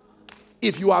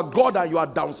 If you are God and you are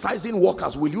downsizing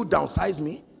workers, will you downsize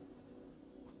me?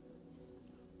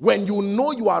 When you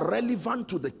know you are relevant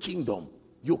to the kingdom,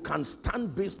 you can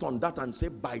stand based on that and say,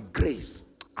 by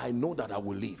grace, I know that I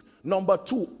will live. Number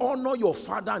 2, honor your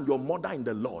father and your mother in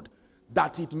the Lord,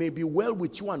 that it may be well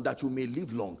with you and that you may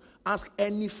live long. Ask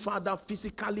any father,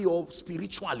 physically or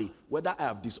spiritually, whether I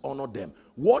have dishonored them.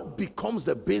 What becomes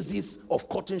the basis of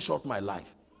cutting short my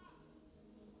life?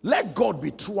 Let God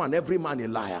be true and every man a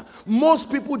liar.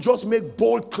 Most people just make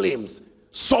bold claims.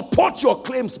 Support your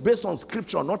claims based on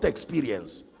scripture, not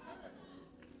experience.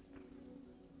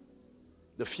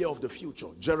 The fear of the future.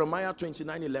 Jeremiah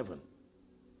 29:11.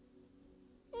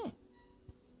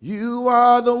 You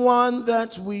are the one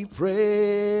that we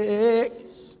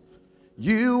praise.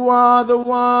 You are the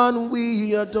one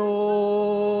we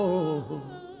adore.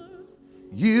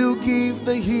 You give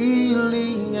the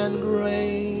healing and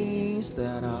grace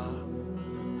that our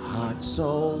hearts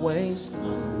always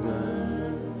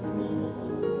hunger.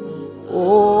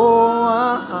 Oh,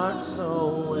 our hearts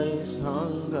always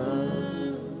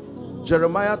hunger.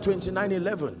 Jeremiah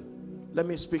 29:11. Let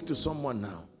me speak to someone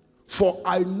now. For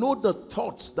I know the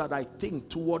thoughts that I think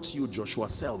towards you, Joshua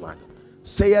Selman.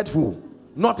 Saith who?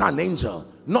 Not an angel,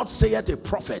 not saith a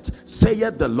prophet,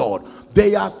 saith the Lord.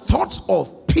 They are thoughts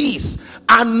of peace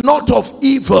and not of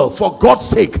evil, for God's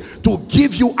sake, to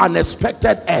give you an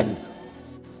expected end.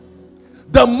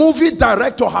 The movie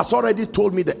director has already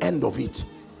told me the end of it.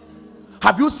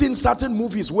 Have you seen certain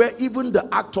movies where even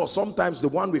the actor, sometimes the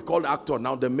one we call actor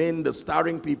now, the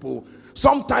starring people,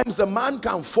 sometimes the man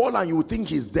can fall and you think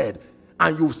he's dead.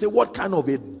 And you say, what kind of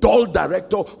a dull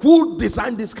director? Who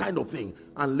designed this kind of thing?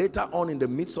 And later on in the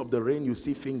midst of the rain, you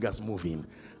see fingers moving.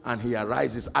 And he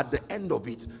arises at the end of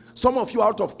it. Some of you,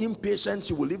 out of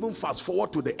impatience, you will even fast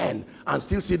forward to the end and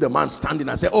still see the man standing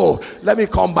and say, oh, let me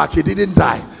come back. He didn't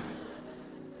die.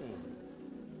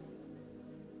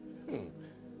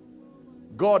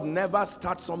 God never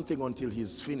starts something until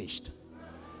he's finished.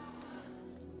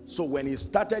 So when he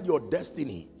started your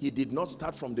destiny, he did not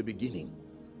start from the beginning.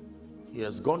 He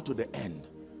has gone to the end,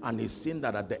 and he's seen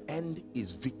that at the end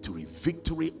is victory.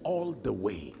 Victory all the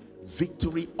way.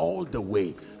 Victory all the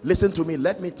way. Listen to me,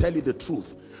 let me tell you the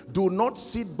truth. Do not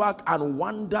sit back and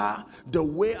wonder the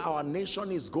way our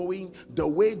nation is going, the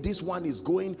way this one is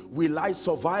going. Will I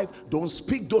survive? Don't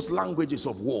speak those languages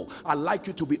of war. I'd like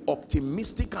you to be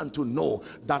optimistic and to know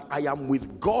that I am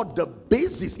with God. The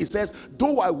basis, it says,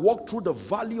 though I walk through the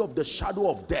valley of the shadow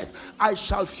of death, I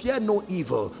shall fear no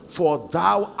evil, for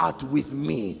thou art with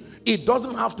me. It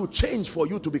doesn't have to change for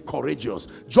you to be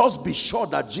courageous. Just be sure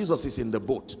that Jesus is in the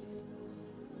boat.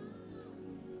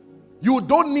 You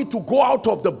don't need to go out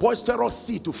of the boisterous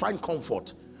sea to find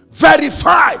comfort.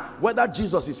 Verify whether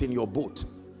Jesus is in your boat.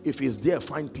 If he's there,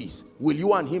 find peace. Will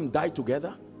you and him die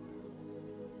together?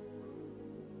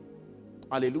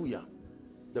 Hallelujah.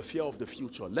 The fear of the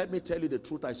future. Let me tell you the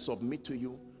truth, I submit to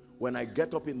you. When I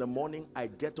get up in the morning, I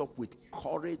get up with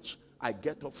courage. I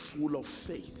get up full of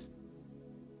faith.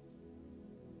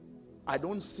 I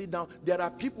don't sit down. There are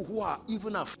people who are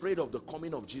even afraid of the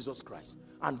coming of Jesus Christ.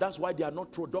 And that's why they are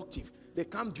not productive. They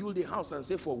can't build a house and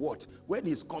say, for what? When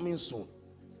he's coming soon.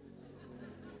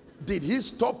 Did he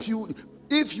stop you?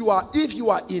 If you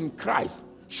are in Christ,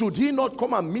 should he not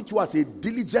come and meet you as a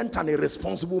diligent and a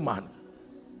responsible man?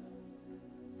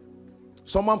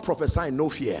 Someone prophesy, no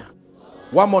fear.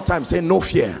 One more time, say no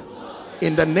fear.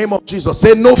 In the name of Jesus,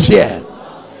 say no fear.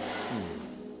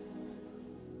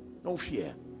 No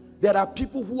fear. There are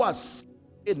people who are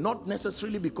not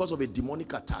necessarily because of a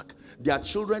demonic attack. Their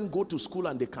children go to school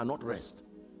and they cannot rest.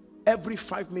 Every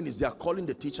 5 minutes they are calling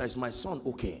the teacher. Is my son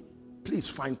okay? Please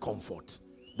find comfort.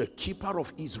 The keeper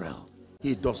of Israel,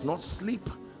 he does not sleep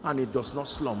and it does not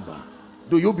slumber.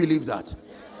 Do you believe that?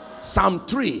 Psalm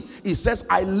 3, it says,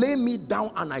 I lay me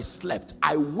down and I slept.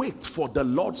 I waked, for the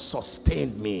Lord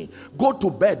sustained me. Go to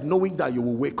bed knowing that you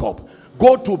will wake up.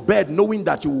 Go to bed knowing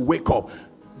that you will wake up.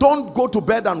 Don't go to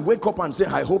bed and wake up and say,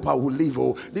 I hope I will leave.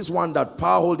 Oh, this one that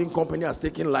power holding company has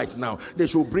taken lights now. They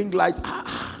should bring lights.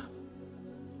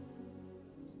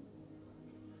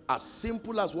 As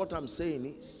simple as what I'm saying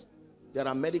is, there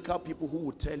are medical people who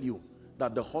will tell you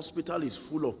that the hospital is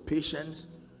full of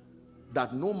patients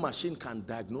that no machine can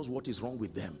diagnose what is wrong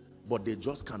with them, but they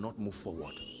just cannot move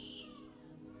forward.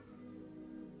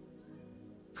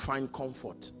 Find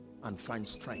comfort and find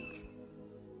strength.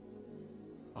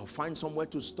 I'll find somewhere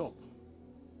to stop.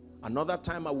 Another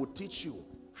time I will teach you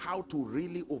how to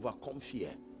really overcome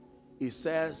fear. It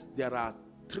says there are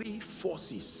 3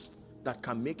 forces that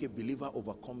can make a believer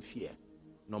overcome fear.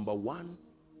 Number 1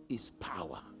 is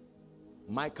power.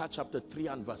 Micah chapter 3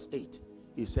 and verse 8.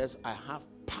 It says, I have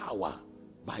power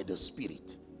by the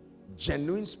Spirit.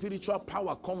 Genuine spiritual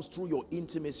power comes through your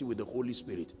intimacy with the Holy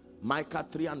Spirit. Micah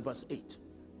 3 and verse 8.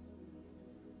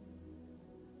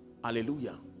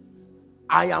 Hallelujah.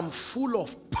 I am full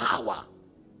of power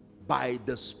by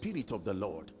the Spirit of the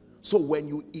Lord. So when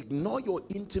you ignore your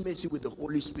intimacy with the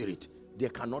Holy Spirit, there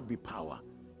cannot be power.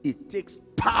 It takes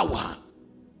power,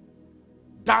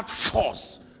 that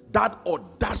force, that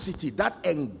audacity, that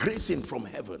engracing from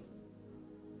heaven.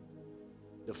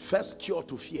 The first cure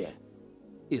to fear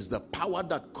is the power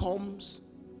that comes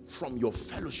from your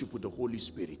fellowship with the Holy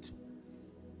Spirit.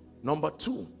 Number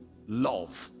 2,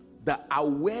 love. The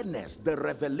awareness, the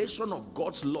revelation of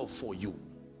God's love for you.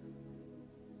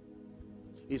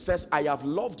 It says, I have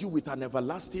loved you with an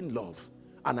everlasting love,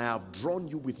 and I have drawn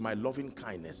you with my loving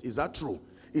kindness. Is that true?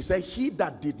 It said, he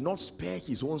that did not spare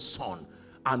his own son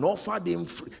and offered him,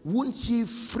 won't he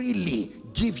freely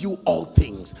give you all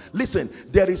things? Listen,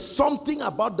 there is something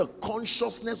about the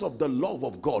consciousness of the love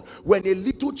of God. When a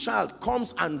little child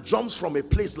comes and jumps from a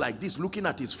place like this looking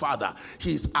at his father,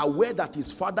 he is aware that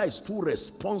his father is too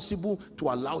responsible to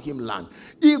allow him land.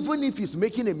 Even if he's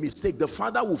making a mistake, the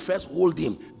father will first hold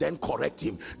him, then correct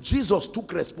him. Jesus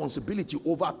took responsibility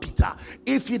over Peter.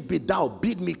 If it be thou,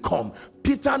 bid me come.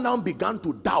 Peter now began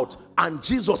to doubt, and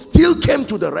Jesus still came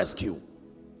to the rescue.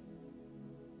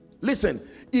 Listen,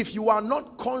 if you are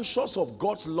not conscious of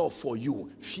God's love for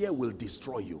you, fear will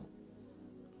destroy you.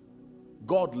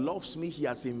 God loves me. He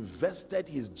has invested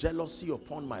his jealousy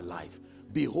upon my life.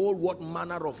 Behold, what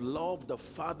manner of love the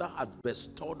Father hath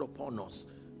bestowed upon us,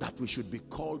 that we should be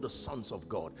called the sons of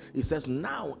God. He says,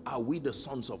 now are we the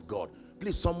sons of God.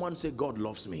 Please, someone say, God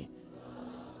loves me.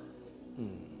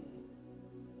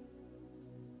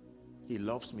 He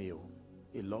loves me. Oh.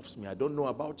 He loves me. I don't know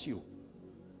about you,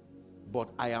 but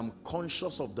I am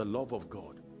conscious of the love of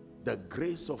God, the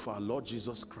grace of our Lord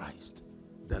Jesus Christ,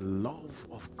 the love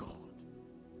of God.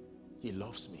 He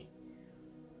loves me.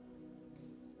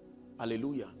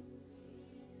 Hallelujah.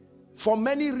 For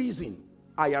many reasons,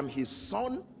 I am his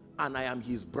son and I am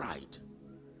his bride.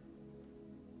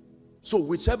 So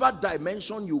whichever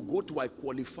dimension you go to, I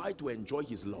qualify to enjoy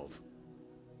his love.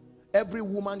 Every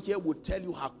woman here would tell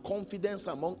you her confidence,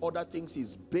 among other things,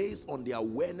 is based on the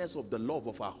awareness of the love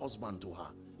of her husband to her.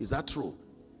 Is that true?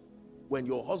 When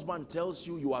your husband tells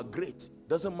you you are great,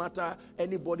 doesn't matter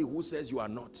anybody who says you are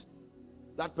not.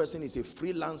 That person is a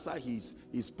freelancer.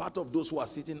 He's part of those who are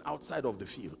sitting outside of the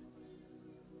field.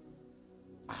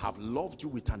 I have loved you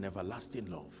with an everlasting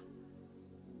love.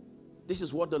 This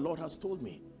is what the Lord has told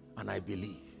me, and I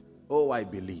believe. Oh, I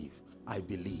believe. I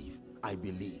believe. I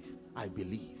believe. I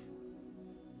believe.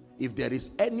 If there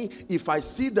is any, if I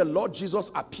see the Lord Jesus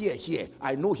appear here,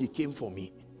 I know he came for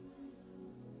me.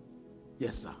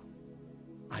 Yes, sir.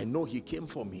 I know he came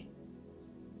for me.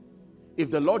 If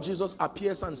the Lord Jesus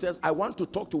appears and says, I want to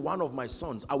talk to one of my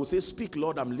sons, I will say, speak,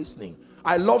 Lord, I'm listening.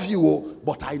 I love you,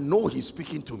 but I know he's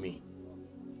speaking to me.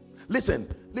 Listen,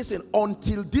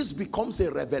 until this becomes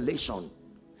a revelation,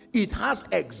 it has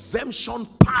exemption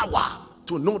power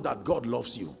to know that God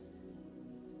loves you.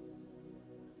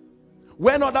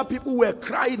 When other people were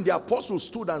crying, the apostles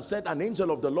stood and said, an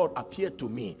angel of the Lord appeared to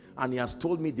me, and he has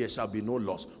told me there shall be no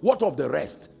loss. What of the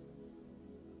rest?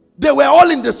 They were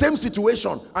all in the same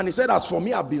situation, and he said, as for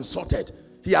me, I've been sorted.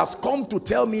 He has come to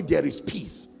tell me there is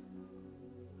peace.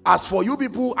 As for you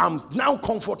people, I'm now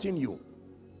comforting you.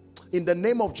 In the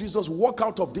name of Jesus, walk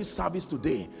out of this service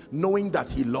today knowing that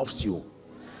he loves you.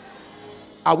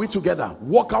 Are we together?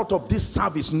 Walk out of this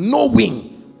service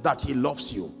knowing that he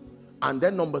loves you. And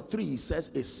then number 3, he says,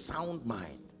 a sound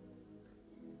mind.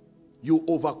 You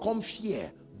overcome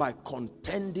fear by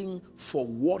contending for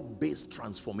word-based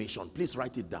transformation. Please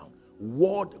write it down.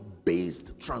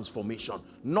 word-based transformation,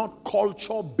 not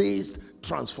culture-based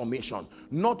transformation,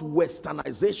 not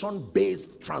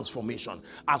westernization-based transformation.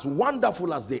 As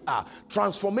wonderful as they are,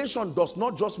 transformation does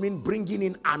not just mean bringing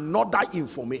in another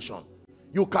information.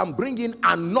 You can bring in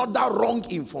another wrong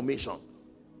information.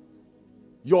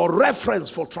 Your reference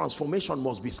for transformation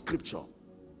must be scripture,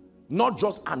 not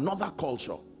just another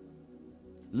culture.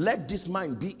 Let this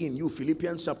mind be in you,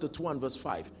 Philippians chapter 2 and verse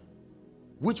 5,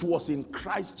 which was in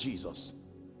Christ Jesus,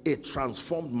 a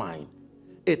transformed mind.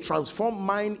 A transformed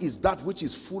mind is that which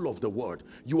is full of the word.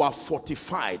 You are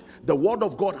fortified. The word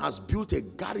of God has built a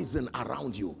garrison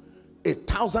around you.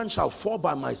 1,000 shall fall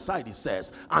by my side, it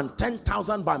says, and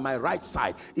 10,000 by my right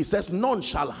side. It says, none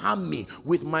shall harm me.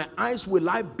 With my eyes will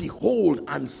I behold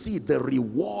and see the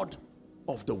reward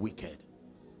of the wicked.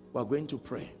 We're going to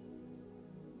pray.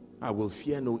 I will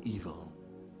fear no evil.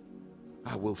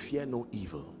 I will fear no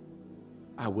evil.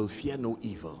 I will fear no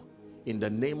evil. In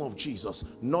the name of Jesus,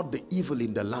 not the evil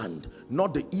in the land,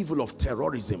 not the evil of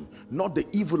terrorism, not the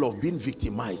evil of being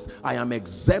victimized. I am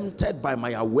exempted by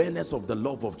my awareness of the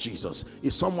love of Jesus.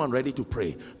 Is someone ready to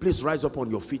pray? Please rise up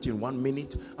on your feet in 1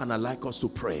 minute, and I'd like us to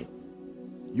pray.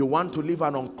 You want to live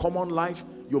an uncommon life?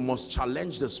 You must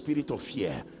challenge the spirit of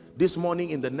fear. This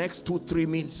morning, in the next 2-3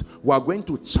 minutes, we are going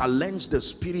to challenge the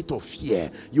spirit of fear.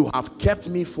 You have kept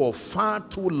me for far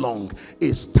too long.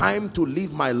 It's time to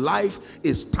live my life.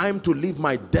 It's time to live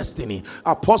my destiny.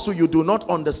 Apostle, you do not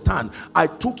understand. I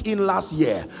took in last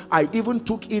year. I even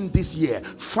took in this year.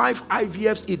 5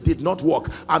 IVFs, it did not work.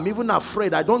 I'm even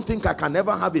afraid. I don't think I can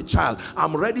ever have a child.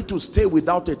 I'm ready to stay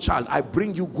without a child. I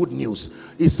bring you good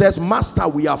news. It says, Master,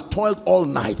 we have toiled all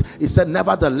night. It said,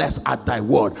 nevertheless, at thy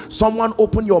word. Someone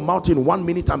open your mouth in 1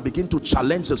 minute and begin to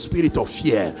challenge the spirit of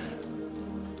fear.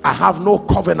 I have no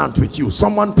covenant with you.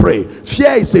 Someone pray.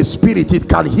 Fear is a spirit, it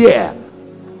can hear.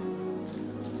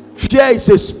 Fear is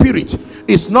a spirit.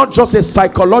 It's not just a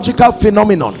psychological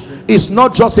phenomenon. It's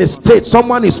not just a state.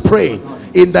 Someone is praying.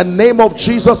 In the name of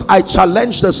Jesus, I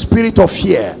challenge the spirit of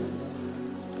fear.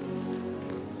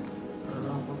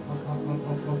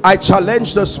 I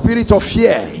challenge the spirit of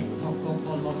fear.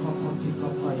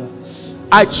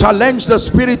 I challenge the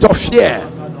spirit of fear.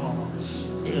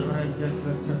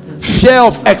 Fear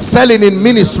of excelling in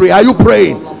ministry. Are you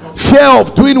praying? Fear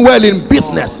of doing well in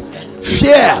business.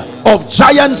 Fear of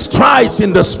giant strides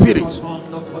in the spirit.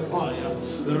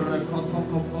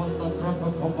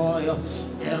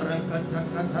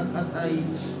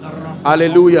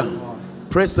 Hallelujah.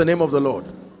 Praise the name of the Lord.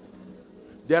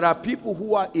 There are people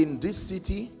who are in this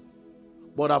city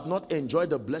but have not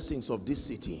enjoyed the blessings of this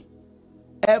city.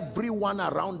 Everyone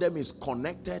around them is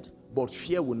connected, but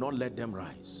fear will not let them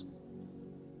rise.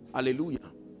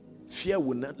 Hallelujah. Fear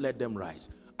will not let them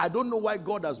rise. I don't know why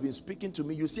God has been speaking to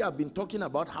me. You see, I've been talking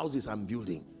about houses and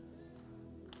building.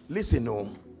 Listen,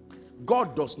 no,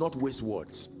 God does not waste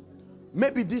words.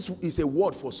 Maybe this is a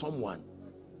word for someone.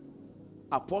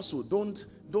 Apostle, do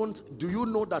you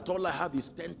know that all I have is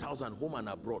 10,000 home and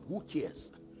abroad? Who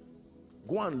cares?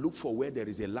 Go and look for where there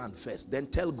is a land first. Then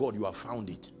tell God you have found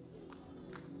it.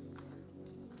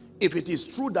 If it is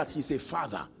true that he's a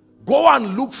father, go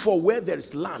and look for where there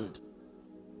is land.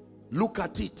 Look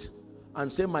at it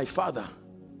and say, my father,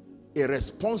 a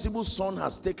responsible son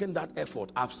has taken that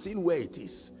effort. I've seen where it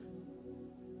is.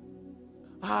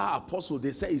 Apostle,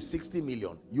 they say it's 60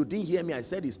 million. You didn't hear me. I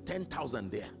said it's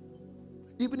 10,000 there.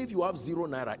 Even if you have 0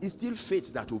 naira, it's still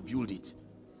faith that will build it.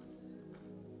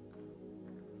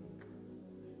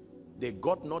 They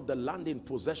got not the land in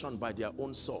possession by their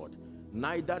own sword,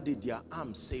 neither did their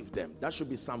arm save them. That should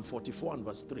be Psalm 44 and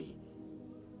verse 3.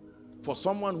 For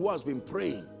someone who has been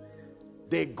praying,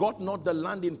 they got not the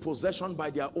land in possession by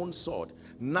their own sword,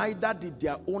 neither did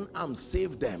their own arm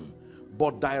save them,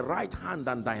 but thy right hand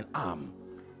and thine arm,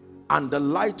 and the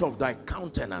light of thy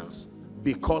countenance,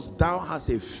 because thou hast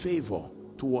a favor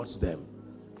towards them.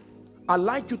 I'd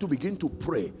like you to begin to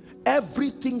pray.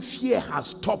 Everything fear has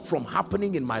stopped from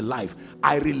happening in my life,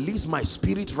 I release my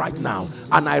spirit right now,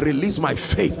 and I release my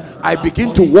faith. I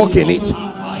begin to walk in it.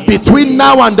 Between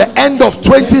now and the end of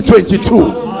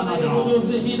 2022,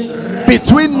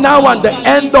 between now and the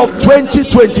end of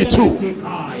 2022,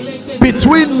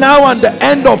 between now and the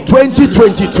end of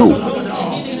 2022,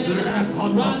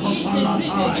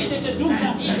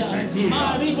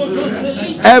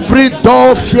 every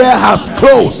door fear has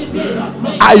closed,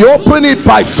 I open it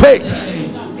by faith.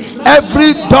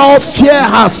 Every door fear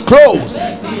has closed,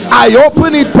 I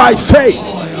open it by faith.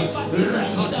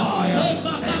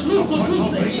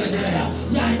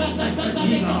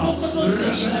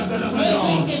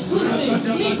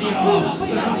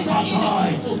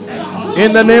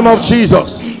 In the name of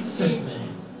Jesus.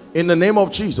 In the name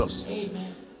of Jesus.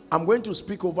 Amen. I'm going to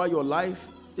speak over your life.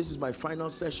 This is my final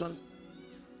session.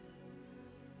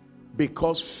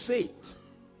 Because faith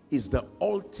is the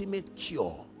ultimate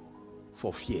cure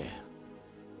for fear.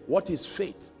 What is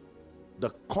faith? The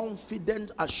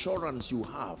confident assurance you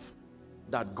have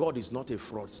that God is not a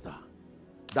fraudster,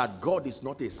 that God is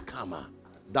not a scammer,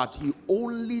 that he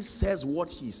only says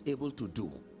what he is able to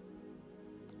do.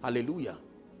 Hallelujah.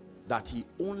 That he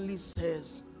only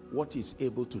says what he is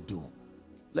able to do.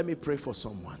 Let me pray for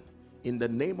someone. In the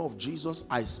name of Jesus,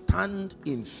 I stand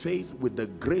in faith with the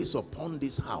grace upon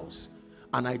this house,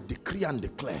 and I decree and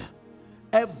declare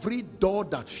every door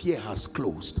that fear has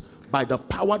closed, by the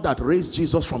power that raised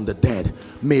Jesus from the dead,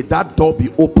 may that door be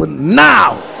open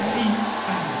now.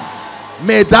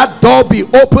 May that door be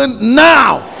open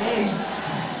now.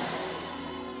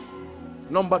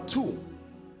 Number two,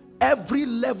 every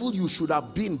level you should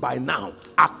have been by now,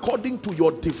 according to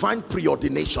your divine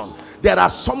preordination. There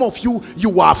are some of you,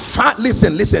 you are fat.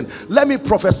 Listen, let me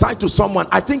prophesy to someone.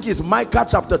 I think it's Micah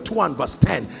chapter 2 and verse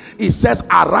 10. It says,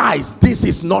 arise, this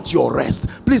is not your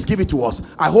rest. Please give it to us.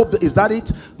 I hope, is that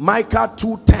it? Micah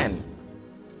 2:10.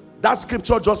 That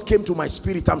scripture just came to my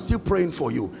spirit. I'm still praying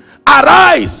for you.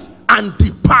 Arise and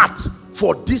depart,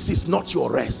 for this is not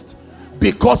your rest,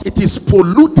 because it is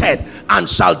polluted and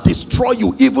shall destroy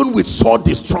you, even with sword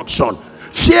destruction.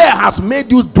 Fear has made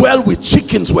you dwell with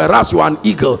chickens, whereas you are an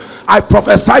eagle. I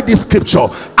prophesy this scripture.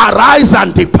 Arise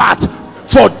and depart,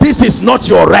 for this is not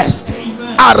your rest.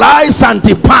 Arise and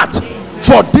depart,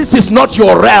 for this is not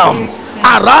your realm.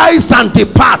 Arise and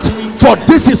depart, for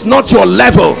this is not your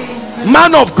level.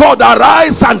 Man of God,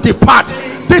 arise and depart.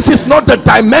 This is not the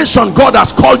dimension God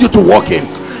has called you to walk in.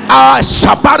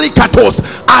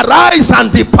 Shabarikatos, arise and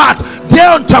depart.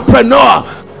 Dear entrepreneur,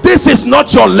 this is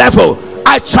not your level.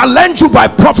 I challenge you by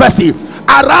prophecy.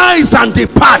 Arise and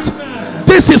depart.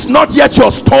 This is not yet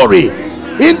your story.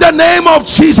 In the name of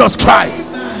Jesus Christ.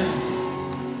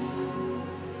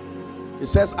 It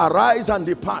says, arise and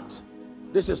depart.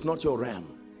 This is not your realm.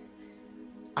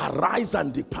 Arise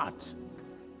and depart.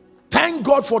 Thank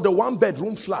God for the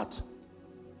 1-bedroom flat.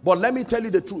 But let me tell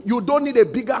you the truth. You don't need a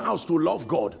bigger house to love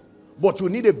God, but you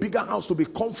need a bigger house to be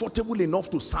comfortable enough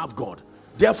to serve God.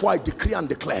 Therefore, I decree and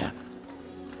declare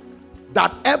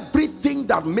that everything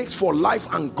that makes for life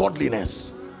and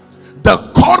godliness, the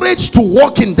courage to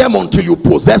walk in them until you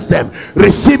possess them,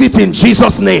 receive it in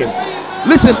Jesus' name.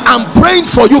 Listen, I'm praying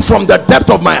for you from the depth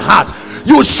of my heart.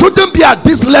 You shouldn't be at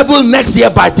this level next year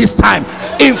by this time.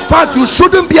 In fact, you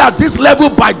shouldn't be at this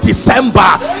level by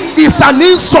December. It's an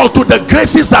insult to the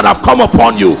graces that have come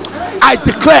upon you. I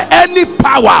declare any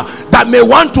power that may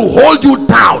want to hold you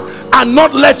down and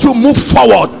not let you move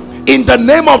forward, in the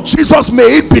name of Jesus, may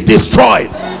it be destroyed.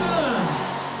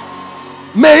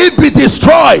 May it be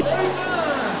destroyed.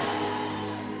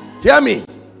 Hear me.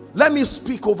 Let me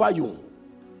speak over you.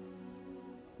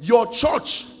 Your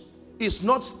church is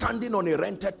not standing on a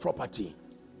rented property.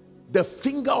 The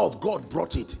finger of God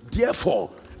brought it. Therefore,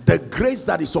 the grace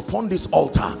that is upon this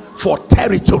altar for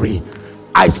territory,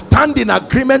 I stand in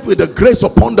agreement with the grace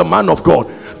upon the man of God.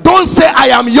 Don't say I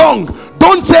am young.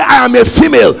 Don't say I am a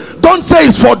female. Don't say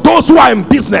it's for those who are in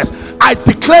business. I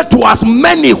declare to as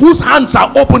many whose hands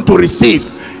are open to receive,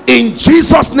 in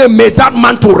Jesus' name, may that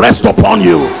man to rest upon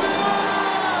you.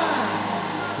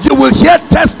 You will hear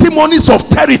testimonies of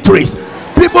territories.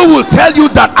 People will tell you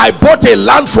that I bought a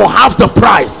land for half the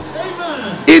price.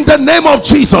 In the name of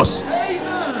Jesus.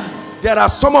 There are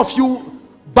some of you,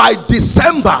 by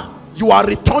December, you are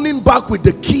returning back with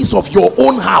the keys of your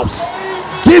own house,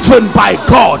 given by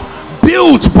God,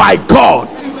 built by God.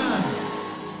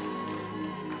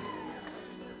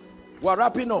 We're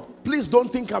wrapping up. Please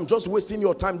don't think I'm just wasting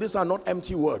your time. These are not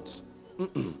empty words.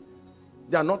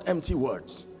 They are not empty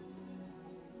words.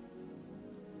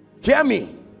 Hear me.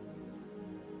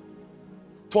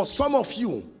 For some of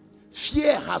you,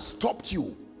 fear has stopped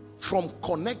you from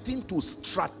connecting to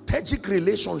strategic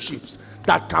relationships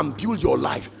that can build your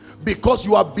life, because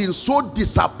you have been so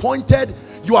disappointed,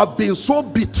 you have been so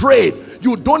betrayed,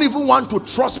 you don't even want to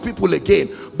trust people again.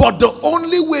 But the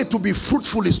only way to be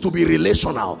fruitful is to be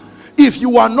relational. If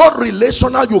you are not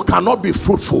relational, you cannot be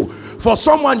fruitful. For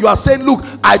someone, you are saying, look,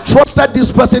 I trusted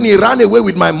this person, he ran away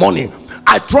with my money.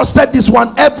 I trusted this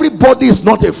one. Everybody is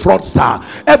not a fraudster.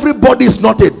 Everybody is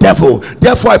not a devil.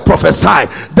 Therefore, I prophesy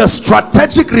the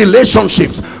strategic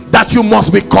relationships that you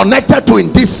must be connected to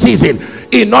in this season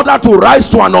in order to rise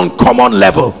to an uncommon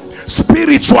level,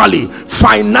 spiritually,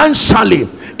 financially,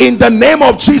 in the name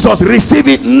of Jesus, receive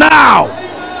it now.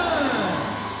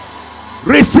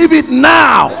 Receive it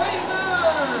now.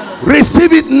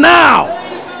 Receive it now.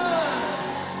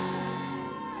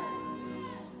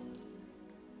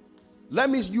 Let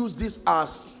me use this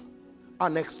as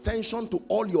an extension to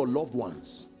all your loved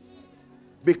ones.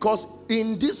 Because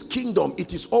in this kingdom,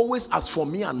 it is always as for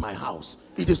me and my house.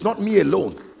 It is not me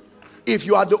alone. If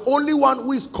you are the only one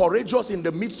who is courageous in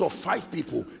the midst of 5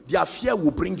 people, their fear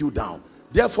will bring you down.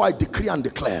 Therefore, I decree and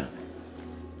declare.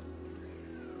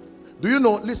 Do you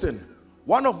know, listen,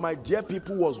 one of my dear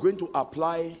people was going to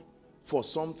apply for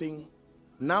something.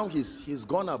 Now he's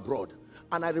gone abroad.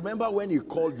 And I remember when he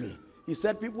called me, he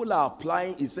said people are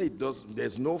applying. He said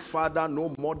there's no father,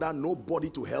 no mother,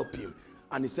 nobody to help him.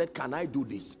 And he said, can I do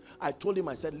this? I told him,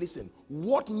 I said, listen,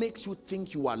 what makes you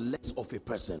think you are less of a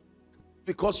person?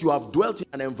 Because you have dwelt in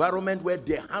an environment where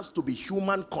there has to be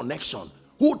human connection.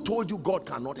 Who told you God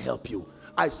cannot help you?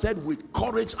 I said, with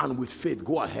courage and with faith,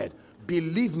 go ahead.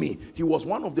 Believe me, he was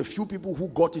one of the few people who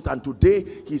got it, and today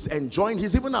he's enjoying,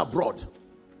 he's even abroad.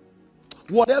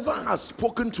 Whatever has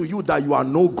spoken to you that you are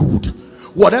no good,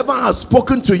 whatever has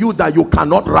spoken to you that you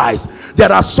cannot rise,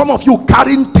 there are some of you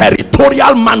carrying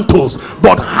territorial mantles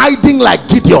but hiding like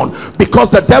Gideon,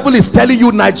 because the devil is telling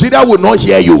you Nigeria will not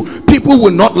hear you, people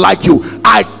will not like you.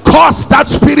 I curse that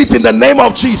spirit in the name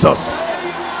of Jesus.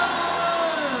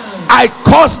 I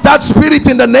curse that spirit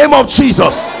in the name of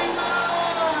Jesus.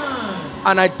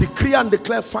 And I decree and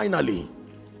declare finally,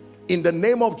 in the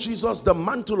name of Jesus, the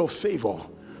mantle of favor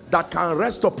that can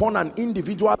rest upon an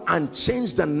individual and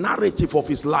change the narrative of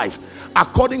his life.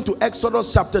 According to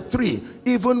Exodus chapter 3,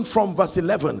 even from verse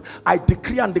 11, I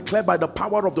decree and declare by the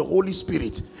power of the Holy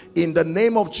Spirit, in the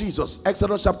name of Jesus.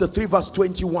 Exodus chapter 3 verse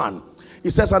 21.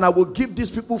 It says, and I will give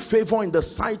these people favor in the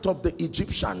sight of the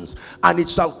Egyptians, and it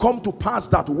shall come to pass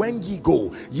that when ye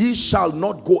go, ye shall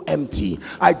not go empty.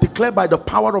 I declare by the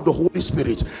power of the Holy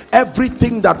Spirit,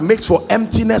 everything that makes for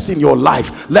emptiness in your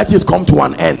life, let it come to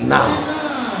an end now.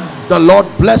 The Lord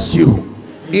bless you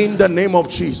in the name of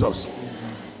Jesus.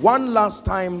 One last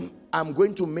time, I'm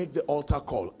going to make the altar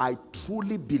call. I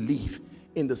truly believe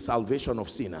in the salvation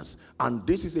of sinners, and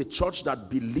this is a church that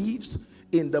believes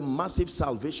in the massive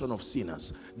salvation of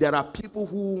sinners. There are people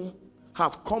who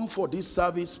have come for this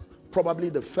service, probably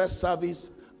the first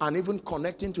service, and even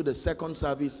connecting to the second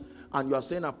service, and you are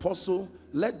saying, Apostle,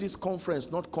 let this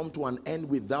conference not come to an end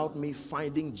without me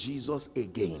finding Jesus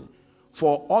again.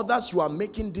 For others, you are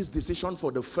making this decision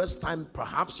for the first time.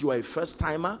 Perhaps you are a first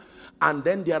timer, and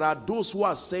then there are those who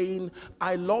are saying,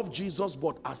 I love Jesus,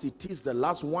 but as it is the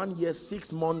last 1 year,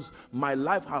 6 months, my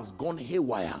life has gone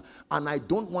haywire, and I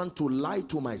don't want to lie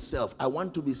to myself. I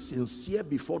want to be sincere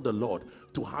before the Lord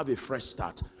to have a fresh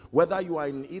start. Whether you are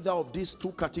in either of these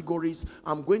two categories,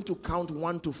 I'm going to count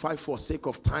 1 to 5 for sake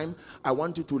of time. I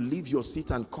want you to leave your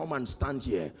seat and come and stand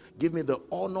here. Give me the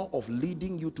honor of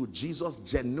leading you to Jesus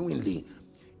genuinely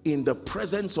in the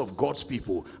presence of God's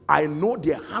people. I know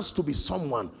there has to be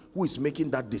someone who is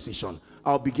making that decision.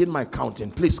 I'll begin my counting.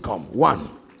 Please come. 1.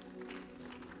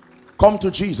 Come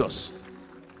to Jesus.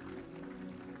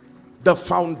 The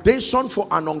foundation for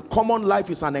an uncommon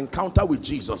life is an encounter with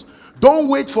Jesus. Don't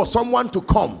wait for someone to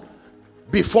come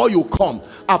before you come.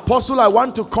 Apostle, I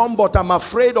want to come, but I'm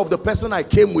afraid of the person I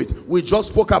came with. We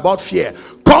just spoke about fear.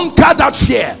 Conquer that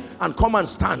fear and come and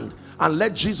stand and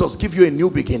let Jesus give you a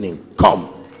new beginning.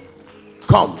 Come.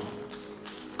 Come.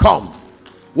 Come.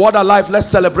 What a life. Let's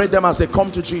celebrate them as they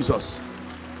come to Jesus.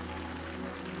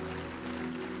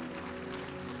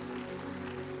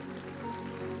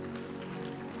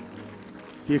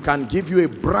 He can give you a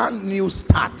brand new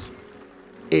start,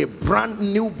 a brand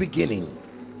new beginning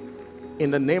in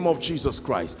the name of Jesus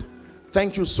Christ.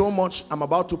 Thank you so much. I'm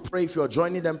about to pray. If you're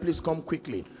joining them, please come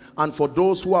quickly. And for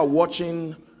those who are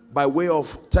watching by way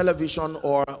of television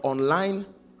or online,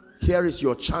 here is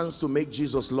your chance to make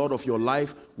Jesus Lord of your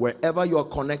life. Wherever you are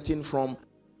connecting from,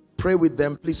 pray with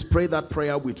them. Please pray that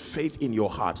prayer with faith in your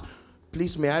heart.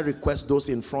 Please, may I request those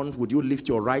in front, would you lift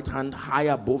your right hand high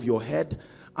above your head?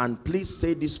 And please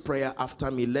say this prayer after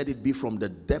me. Let it be from the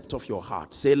depth of your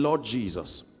heart. Say, Lord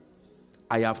Jesus,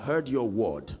 I have heard your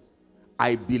word.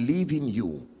 I believe in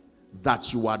you,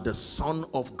 that you are the Son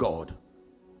of God.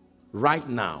 Right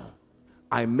now,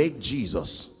 I make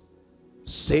Jesus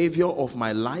Savior of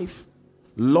my life,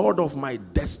 Lord of my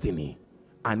destiny,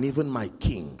 and even my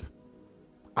King.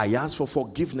 I ask for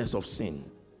forgiveness of sin,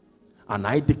 and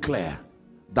I declare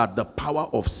that the power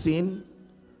of sin,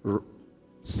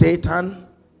 Satan,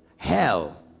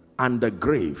 hell, and the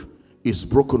grave is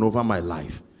broken over my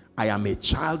life. I am a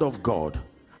child of God.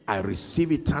 I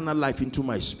receive eternal life into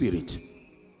my spirit.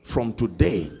 From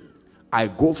today, I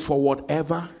go forward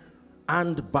ever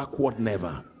and backward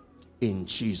never. In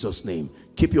Jesus' name.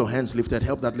 Keep your hands lifted.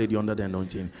 Help that lady under the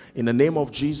anointing. In the name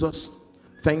of Jesus,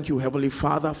 Thank you, Heavenly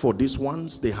Father, for these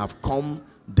ones. They have come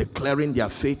declaring their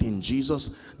faith in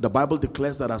Jesus. The Bible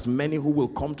declares that as many who will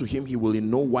come to him, he will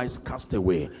in no wise cast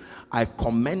away. I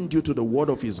commend you to the word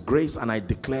of his grace, and I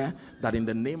declare that in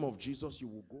the name of Jesus, you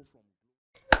will go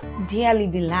from... Dearly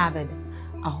beloved,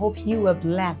 I hope you were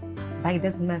blessed by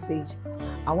this message.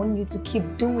 I want you to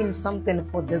keep doing something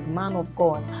for this man of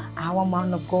God, our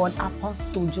man of God,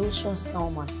 Apostle Joshua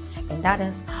Selman. And that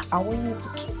is, I want you to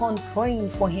keep on praying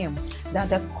for him, that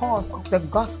the cause of the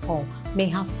gospel may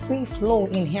have free flow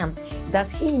in him, that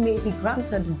he may be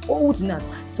granted boldness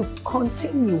to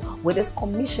continue with this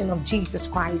commission of Jesus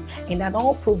Christ, and that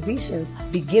all provisions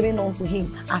be given unto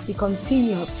him as he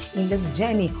continues in this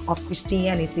journey of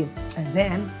Christianity. And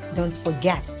then don't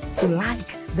forget to like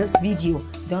this video.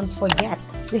 Don't forget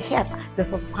to hit the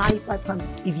subscribe button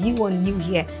if you are new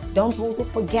here. Don't also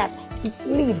forget to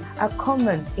leave a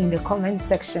comment in the comment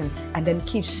section, and then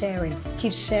keep sharing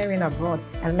abroad,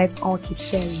 and let's all keep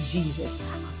sharing Jesus.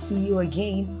 I'll see you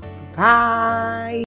again. Bye.